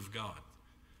children of God.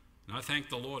 And I thank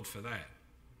the Lord for that.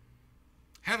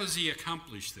 How does he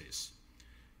accomplish this?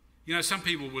 You know, some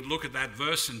people would look at that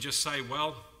verse and just say,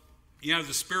 well, you know,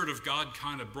 the Spirit of God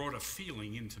kind of brought a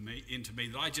feeling into me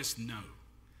that I just know.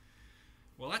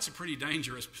 Well, that's a pretty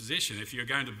dangerous position if you're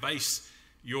going to base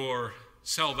your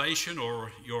salvation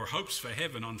or your hopes for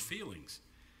heaven on feelings.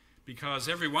 Because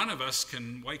every one of us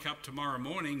can wake up tomorrow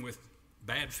morning with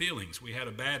bad feelings. We had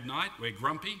a bad night, we're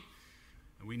grumpy,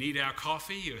 we need our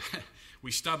coffee,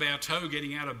 we stub our toe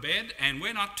getting out of bed, and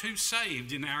we're not too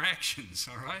saved in our actions,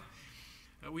 all right?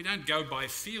 We don't go by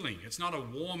feeling. It's not a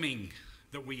warming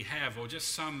that we have or just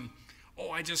some,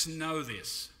 I just know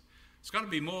this. It's got to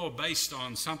be more based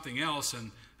on something else,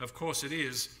 and of course it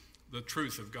is the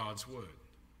truth of God's word.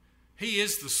 He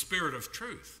is the Spirit of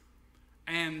truth,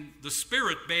 and the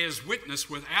Spirit bears witness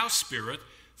with our spirit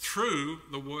through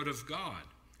the word of God.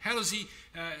 How does he,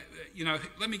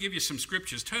 let me give you some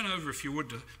scriptures. Turn over, if you would,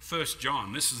 to 1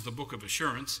 John. This is the book of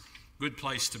assurance. Good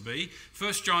place to be.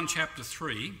 1 John chapter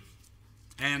 3,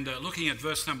 and looking at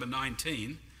verse number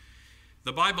 19,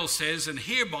 the Bible says, "And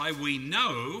hereby we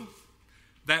know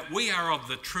that we are of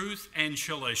the truth and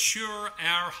shall assure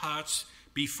our hearts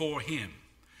before him.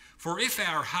 For if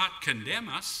our heart condemn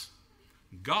us,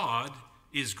 God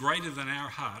is greater than our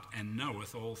heart and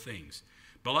knoweth all things.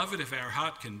 Beloved, if our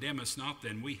heart condemn us not,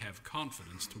 then we have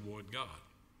confidence toward God."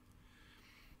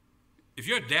 If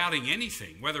you're doubting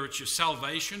anything, whether it's your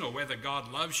salvation or whether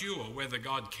God loves you or whether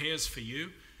God cares for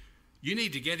you, you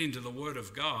need to get into the Word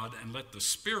of God and let the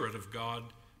Spirit of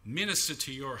God minister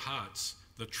to your hearts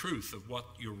the truth of what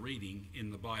you're reading in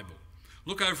the Bible.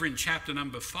 Look over in chapter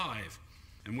number 5,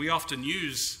 and we often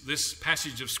use this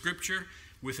passage of Scripture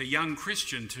with a young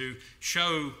Christian to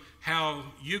show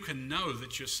how you can know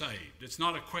that you're saved. It's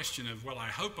not a question of, well, I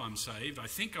hope I'm saved, I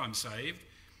think I'm saved.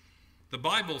 The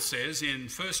Bible says in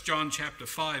 1 John chapter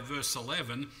 5, verse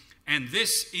 11, and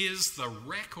this is the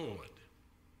record.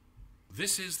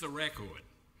 This is the record,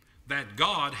 that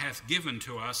God hath given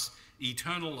to us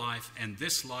eternal life, and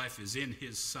this life is in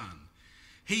his Son.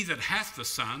 He that hath the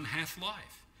Son hath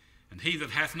life, and he that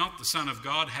hath not the Son of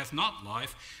God hath not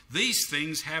life. These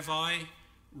things have I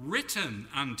written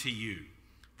unto you,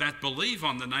 that believe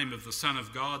on the name of the Son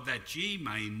of God, that ye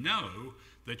may know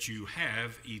that you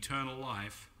have eternal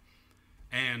life,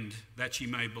 and that ye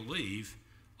may believe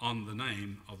on the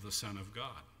name of the Son of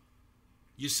God.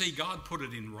 You see, God put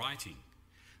it in writing.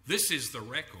 This is the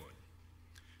record.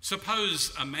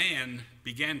 Suppose a man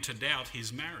began to doubt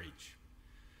his marriage.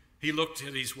 He looked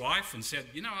at his wife and said,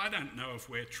 I don't know if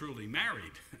we're truly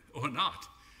married or not.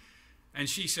 And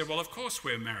she said, well, of course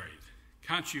we're married.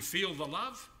 Can't you feel the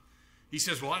love? He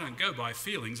says, well, I don't go by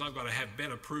feelings. I've got to have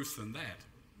better proof than that.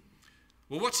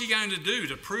 Well, what's he going to do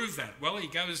to prove that? Well, he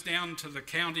goes down to the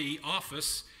county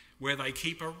office where they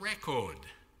keep a record.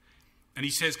 And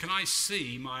he says, can I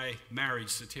see my marriage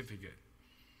certificate?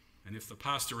 And if the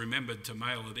pastor remembered to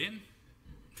mail it in,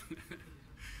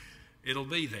 it'll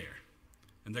be there.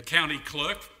 And the county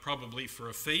clerk, probably for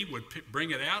a fee, would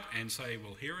bring it out and say,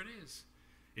 well, here it is.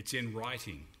 It's in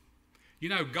writing.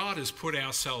 God has put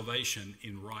our salvation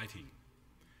in writing.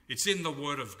 It's in the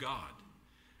Word of God.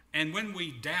 And when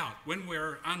we doubt, when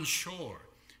we're unsure,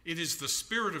 it is the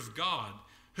Spirit of God,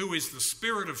 who is the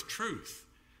Spirit of truth,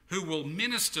 who will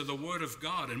minister the Word of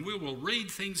God, and we will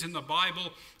read things in the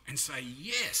Bible and say,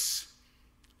 yes,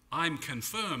 I'm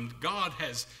confirmed. God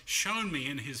has shown me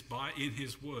in his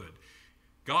Word.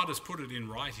 God has put it in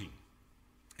writing.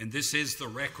 And this is the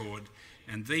record,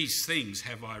 and these things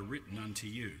have I written unto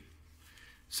you.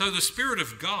 So the Spirit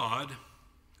of God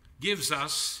gives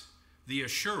us the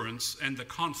assurance and the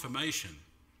confirmation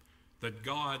that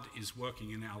God is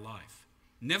working in our life.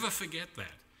 Never forget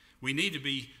that. We need to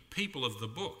be people of the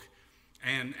book.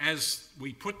 And as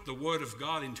we put the Word of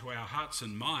God into our hearts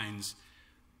and minds,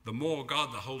 the more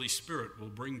God, the Holy Spirit, will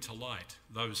bring to light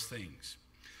those things.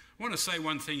 I want to say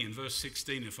one thing in verse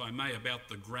 16, if I may, about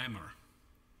the grammar.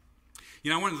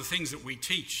 One of the things that we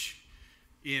teach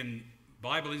in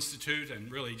Bible Institute,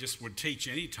 and really just would teach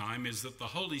any time, is that the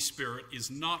Holy Spirit is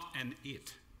not an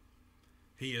it.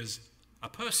 He is a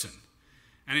person.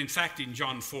 And in fact, in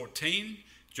John 14,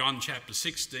 John chapter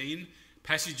 16,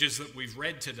 passages that we've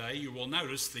read today, you will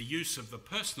notice the use of the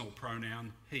personal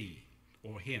pronoun he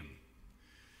or him.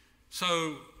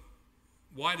 So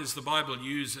why does the Bible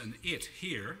use an it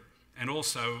here? And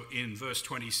also in verse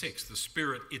 26, the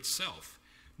Spirit itself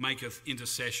maketh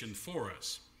intercession for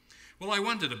us. Well, I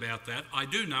wondered about that. I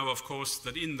do know, of course,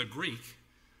 that in the Greek,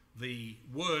 the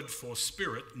word for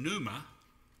spirit, pneuma,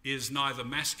 is neither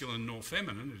masculine nor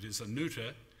feminine. It is a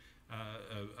neuter,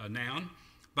 a noun.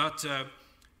 But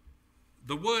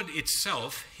the word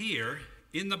itself here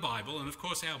in the Bible, and of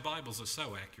course our Bibles are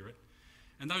so accurate,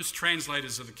 and those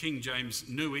translators of the King James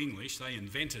knew English, they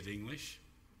invented English,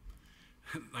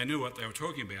 they knew what they were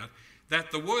talking about, that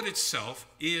the word itself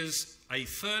is a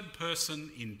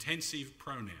third-person intensive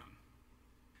pronoun.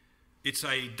 It's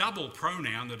a double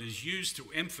pronoun that is used to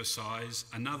emphasize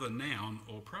another noun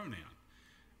or pronoun.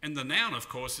 And the noun, of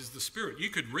course, is the Spirit. You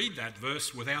could read that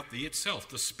verse without the itself.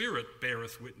 The Spirit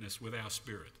beareth witness with our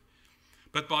spirit.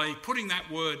 But by putting that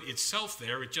word itself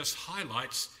there, it just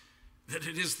highlights that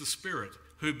it is the Spirit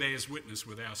who bears witness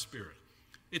with our spirit.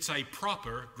 It's a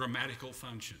proper grammatical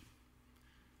function.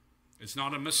 It's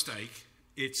not a mistake.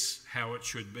 It's how it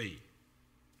should be.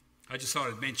 I just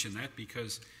thought I'd mention that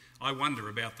because I wonder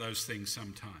about those things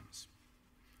sometimes.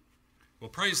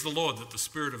 Well, praise the Lord that the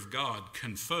Spirit of God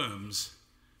confirms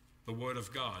the Word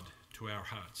of God to our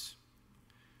hearts.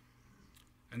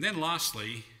 And then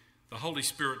lastly, the Holy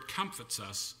Spirit comforts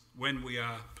us when we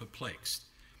are perplexed.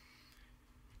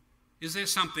 Is there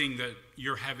something that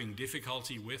you're having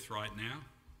difficulty with right now?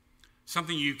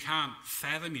 Something you can't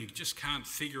fathom, you just can't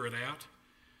figure it out?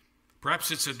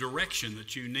 Perhaps it's a direction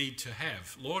that you need to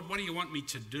have. Lord, what do you want me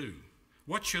to do?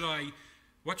 What should I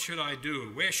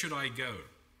do? Where should I go?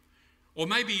 Or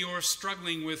maybe you're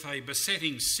struggling with a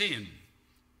besetting sin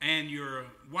and you're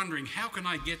wondering, how can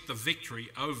I get the victory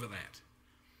over that?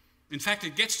 In fact,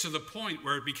 it gets to the point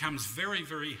where it becomes very,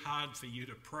 very hard for you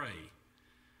to pray.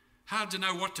 Hard to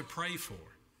know what to pray for.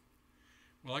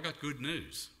 Well, I got good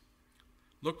news.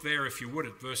 Look there, if you would,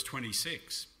 at verse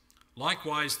 26.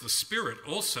 Likewise, the Spirit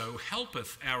also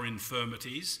helpeth our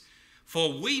infirmities,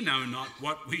 for we know not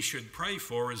what we should pray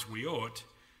for as we ought,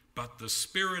 but the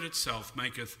Spirit itself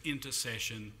maketh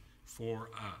intercession for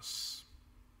us.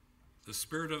 The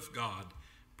Spirit of God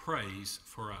prays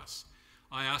for us.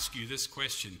 I ask you this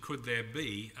question: could there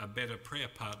be a better prayer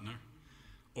partner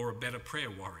or a better prayer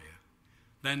warrior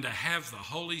than to have the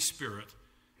Holy Spirit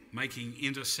making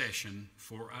intercession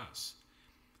for us?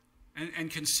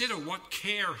 And consider what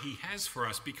care he has for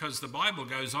us, because the Bible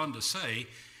goes on to say,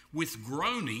 with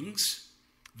groanings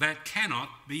that cannot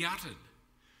be uttered.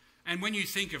 And when you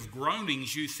think of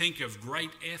groanings, you think of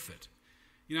great effort.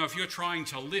 You know, if you're trying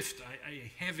to lift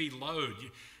a heavy load,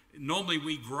 normally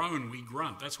we groan, we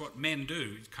grunt. That's what men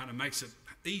do. It kind of makes it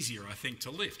easier, I think,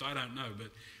 to lift. I don't know,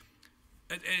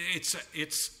 but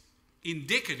it's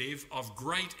indicative of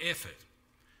great effort.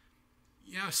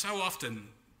 You know, so often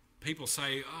people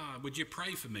say, would you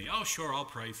pray for me? Oh, sure, I'll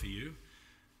pray for you.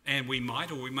 And we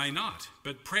might or we may not.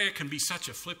 But prayer can be such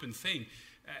a flippant thing.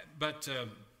 But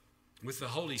with the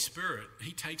Holy Spirit,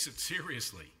 he takes it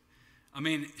seriously. I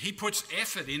mean, he puts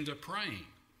effort into praying.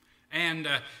 And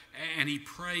he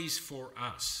prays for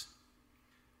us.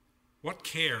 What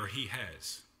care he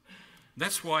has.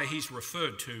 That's why he's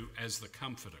referred to as the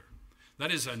Comforter.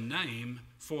 That is a name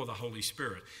for the Holy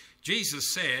Spirit.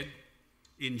 Jesus said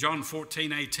in John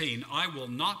 14:18, I will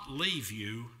not leave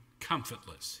you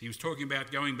comfortless. He was talking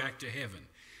about going back to heaven.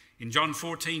 In John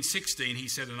 14:16, he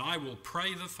said, and I will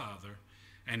pray the Father,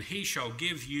 and he shall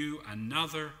give you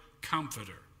another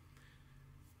Comforter,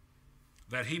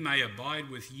 that he may abide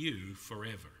with you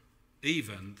forever,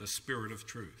 even the Spirit of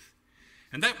truth.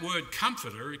 And that word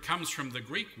comforter, it comes from the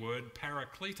Greek word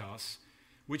parakletos,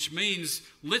 which means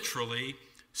literally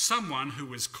someone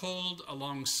who is called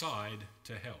alongside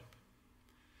to help.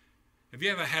 Have you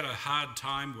ever had a hard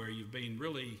time where you've been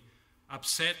really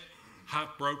upset,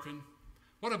 heartbroken?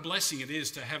 What a blessing it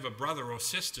is to have a brother or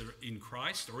sister in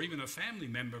Christ, or even a family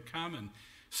member, come and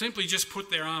simply just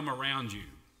put their arm around you.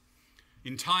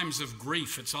 In times of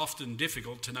grief, it's often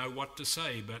difficult to know what to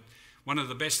say, but one of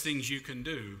the best things you can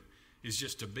do is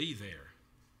just to be there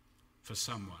for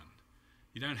someone.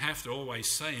 You don't have to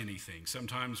always say anything.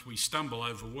 Sometimes we stumble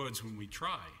over words when we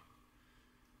try.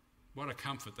 What a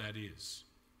comfort that is.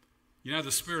 You know,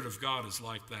 the Spirit of God is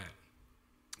like that.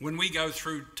 When we go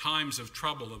through times of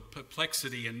trouble, of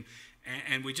perplexity,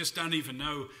 and we just don't even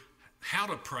know how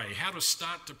to pray, how to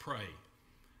start to pray,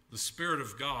 the Spirit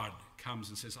of God comes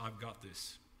and says, I've got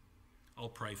this. I'll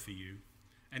pray for you.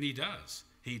 And he does.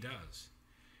 He does.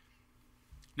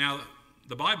 Now,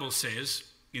 the Bible says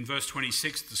in verse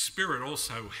 26, the Spirit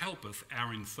also helpeth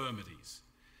our infirmities.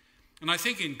 And I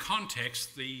think in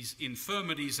context, these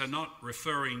infirmities are not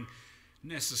referring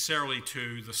necessarily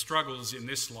to the struggles in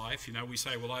this life. You know, we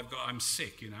say, well, I'm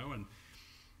sick, you know, and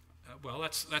well,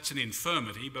 that's an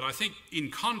infirmity. But I think in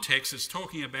context, it's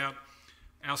talking about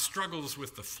our struggles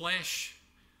with the flesh,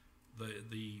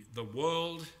 the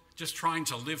world, just trying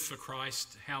to live for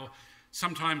Christ, how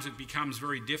sometimes it becomes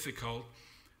very difficult,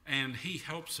 and he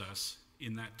helps us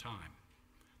in that time.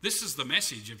 This is the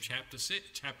message of chapter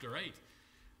 8,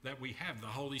 that we have the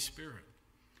Holy Spirit.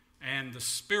 And the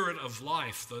Spirit of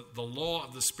life, the law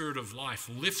of the Spirit of life,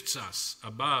 lifts us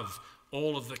above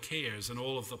all of the cares and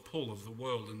all of the pull of the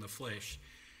world and the flesh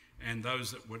and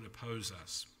those that would oppose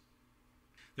us.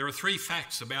 There are 3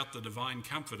 facts about the divine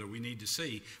comforter we need to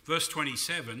see. Verse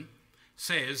 27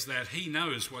 says that he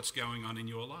knows what's going on in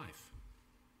your life.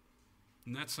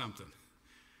 And that's something.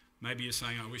 Maybe you're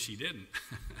saying, I wish he didn't.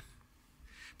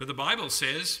 But the Bible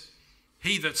says,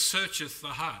 he that searcheth the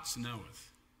hearts knoweth.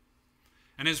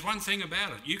 And there's one thing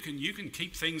about it. You can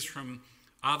keep things from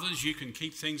others. You can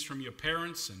keep things from your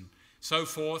parents and so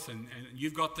forth. And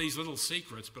you've got these little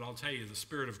secrets. But I'll tell you, the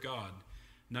Spirit of God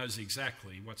knows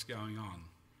exactly what's going on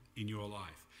in your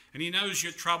life. And he knows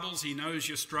your troubles. He knows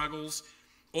your struggles.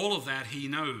 All of that he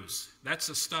knows. That's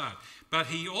a start. But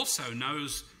he also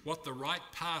knows what the right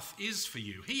path is for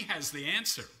you. He has the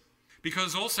answer.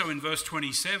 Because also in verse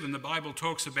 27, the Bible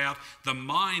talks about the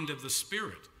mind of the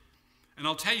Spirit. And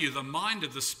I'll tell you, the mind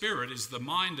of the Spirit is the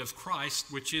mind of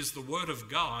Christ, which is the Word of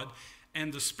God,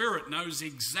 and the Spirit knows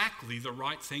exactly the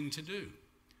right thing to do.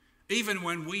 Even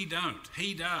when we don't,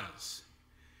 he does.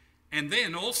 And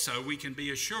then also we can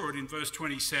be assured in verse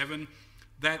 27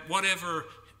 that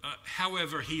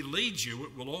however he leads you,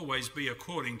 it will always be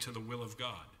according to the will of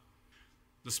God.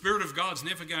 The Spirit of God's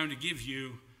never going to give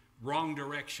you wrong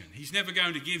direction. He's never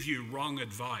going to give you wrong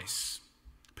advice.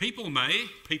 People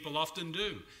often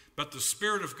do. But the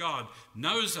Spirit of God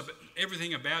knows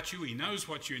everything about you. He knows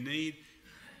what you need.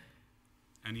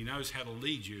 And he knows how to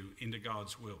lead you into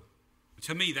God's will.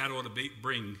 To me, that ought to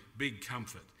bring big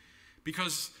comfort.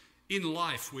 Because in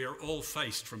life, we are all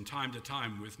faced from time to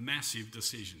time with massive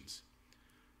decisions.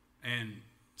 And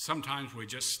sometimes we're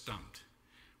just stumped.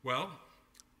 Well,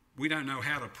 we don't know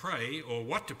how to pray or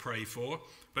what to pray for,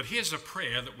 but here's a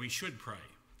prayer that we should pray,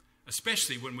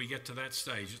 especially when we get to that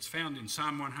stage. It's found in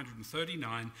Psalm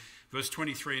 139, verse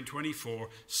 23 and 24.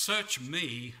 Search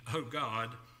me, O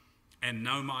God, and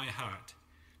know my heart.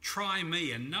 Try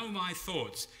me and know my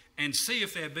thoughts, and see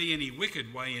if there be any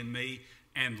wicked way in me,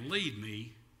 and lead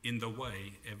me in the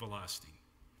way everlasting.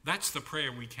 That's the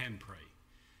prayer we can pray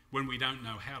when we don't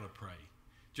know how to pray.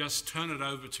 Just turn it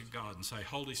over to God and say,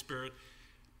 Holy Spirit,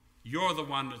 you're the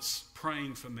one that's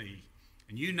praying for me,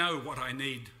 and you know what I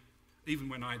need even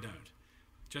when I don't.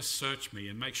 Just search me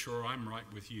and make sure I'm right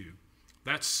with you.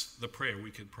 That's the prayer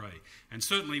we could pray. And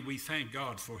certainly we thank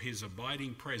God for his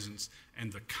abiding presence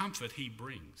and the comfort he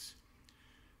brings.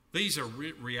 These are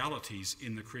realities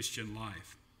in the Christian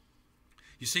life.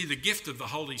 You see, the gift of the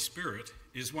Holy Spirit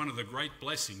is one of the great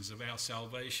blessings of our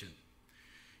salvation.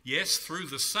 Yes, through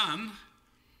the Son,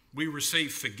 we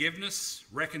receive forgiveness,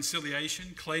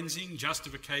 reconciliation, cleansing,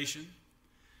 justification.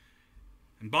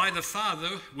 And by the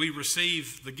Father, we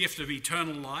receive the gift of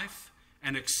eternal life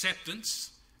and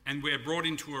acceptance, and we're brought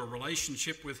into a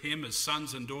relationship with him as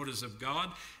sons and daughters of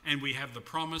God, and we have the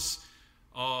promise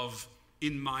of,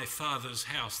 in my Father's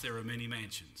house there are many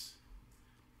mansions.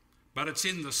 But it's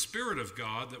in the Spirit of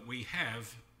God that we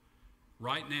have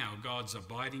right now God's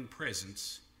abiding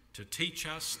presence to teach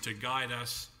us, to guide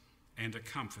us, and to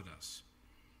comfort us.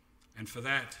 And for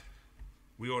that,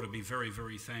 we ought to be very,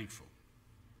 very thankful.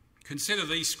 Consider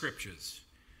these scriptures.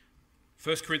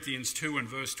 1 Corinthians 2 and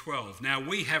verse 12. Now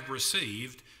we have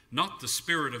received not the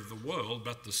spirit of the world,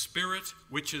 but the Spirit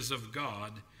which is of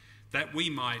God, that we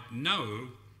might know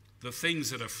the things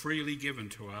that are freely given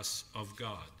to us of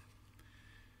God.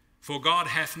 For God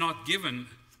hath not given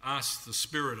us the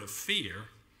spirit of fear,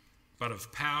 but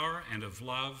of power and of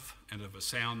love and of a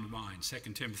sound mind.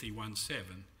 2 Timothy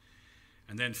 1:7.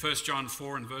 And then 1 John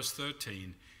 4 and verse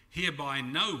 13. Hereby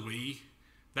know we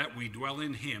that we dwell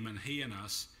in him and he in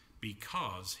us,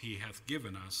 because he hath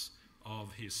given us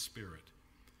of his Spirit.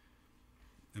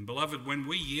 And beloved, when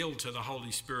we yield to the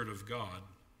Holy Spirit of God,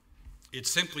 it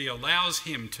simply allows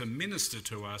him to minister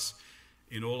to us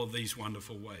in all of these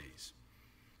wonderful ways.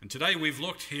 And today we've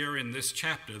looked here in this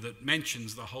chapter that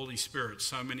mentions the Holy Spirit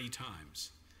so many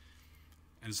times.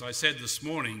 And as I said this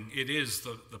morning, it is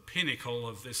the pinnacle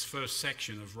of this first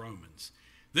section of Romans.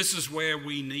 This is where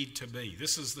we need to be.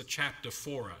 This is the chapter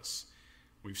for us.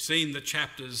 We've seen the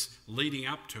chapters leading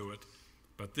up to it,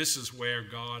 but this is where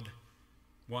God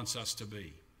wants us to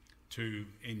be, to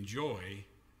enjoy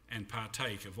and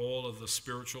partake of all of the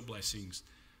spiritual blessings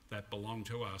that belong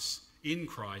to us in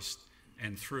Christ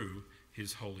and through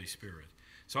his Holy Spirit.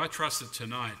 So I trust that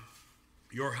tonight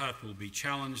your heart will be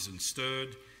challenged and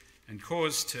stirred and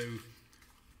caused to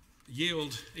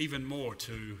yield even more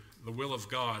to the will of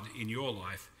God in your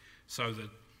life so that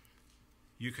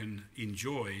you can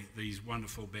enjoy these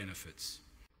wonderful benefits.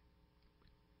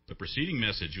 The preceding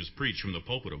message was preached from the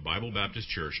pulpit of Bible Baptist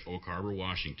Church, Oak Harbor,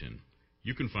 Washington.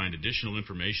 You can find additional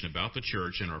information about the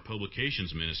church and our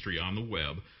publications ministry on the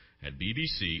web at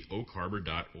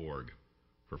bbcoakharbor.org.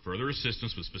 For further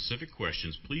assistance with specific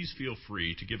questions, please feel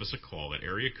free to give us a call at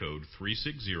area code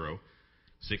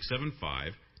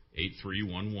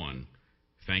 360-675-8311.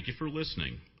 Thank you for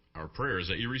listening. Our prayer is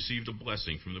that you received a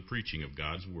blessing from the preaching of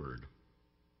God's Word.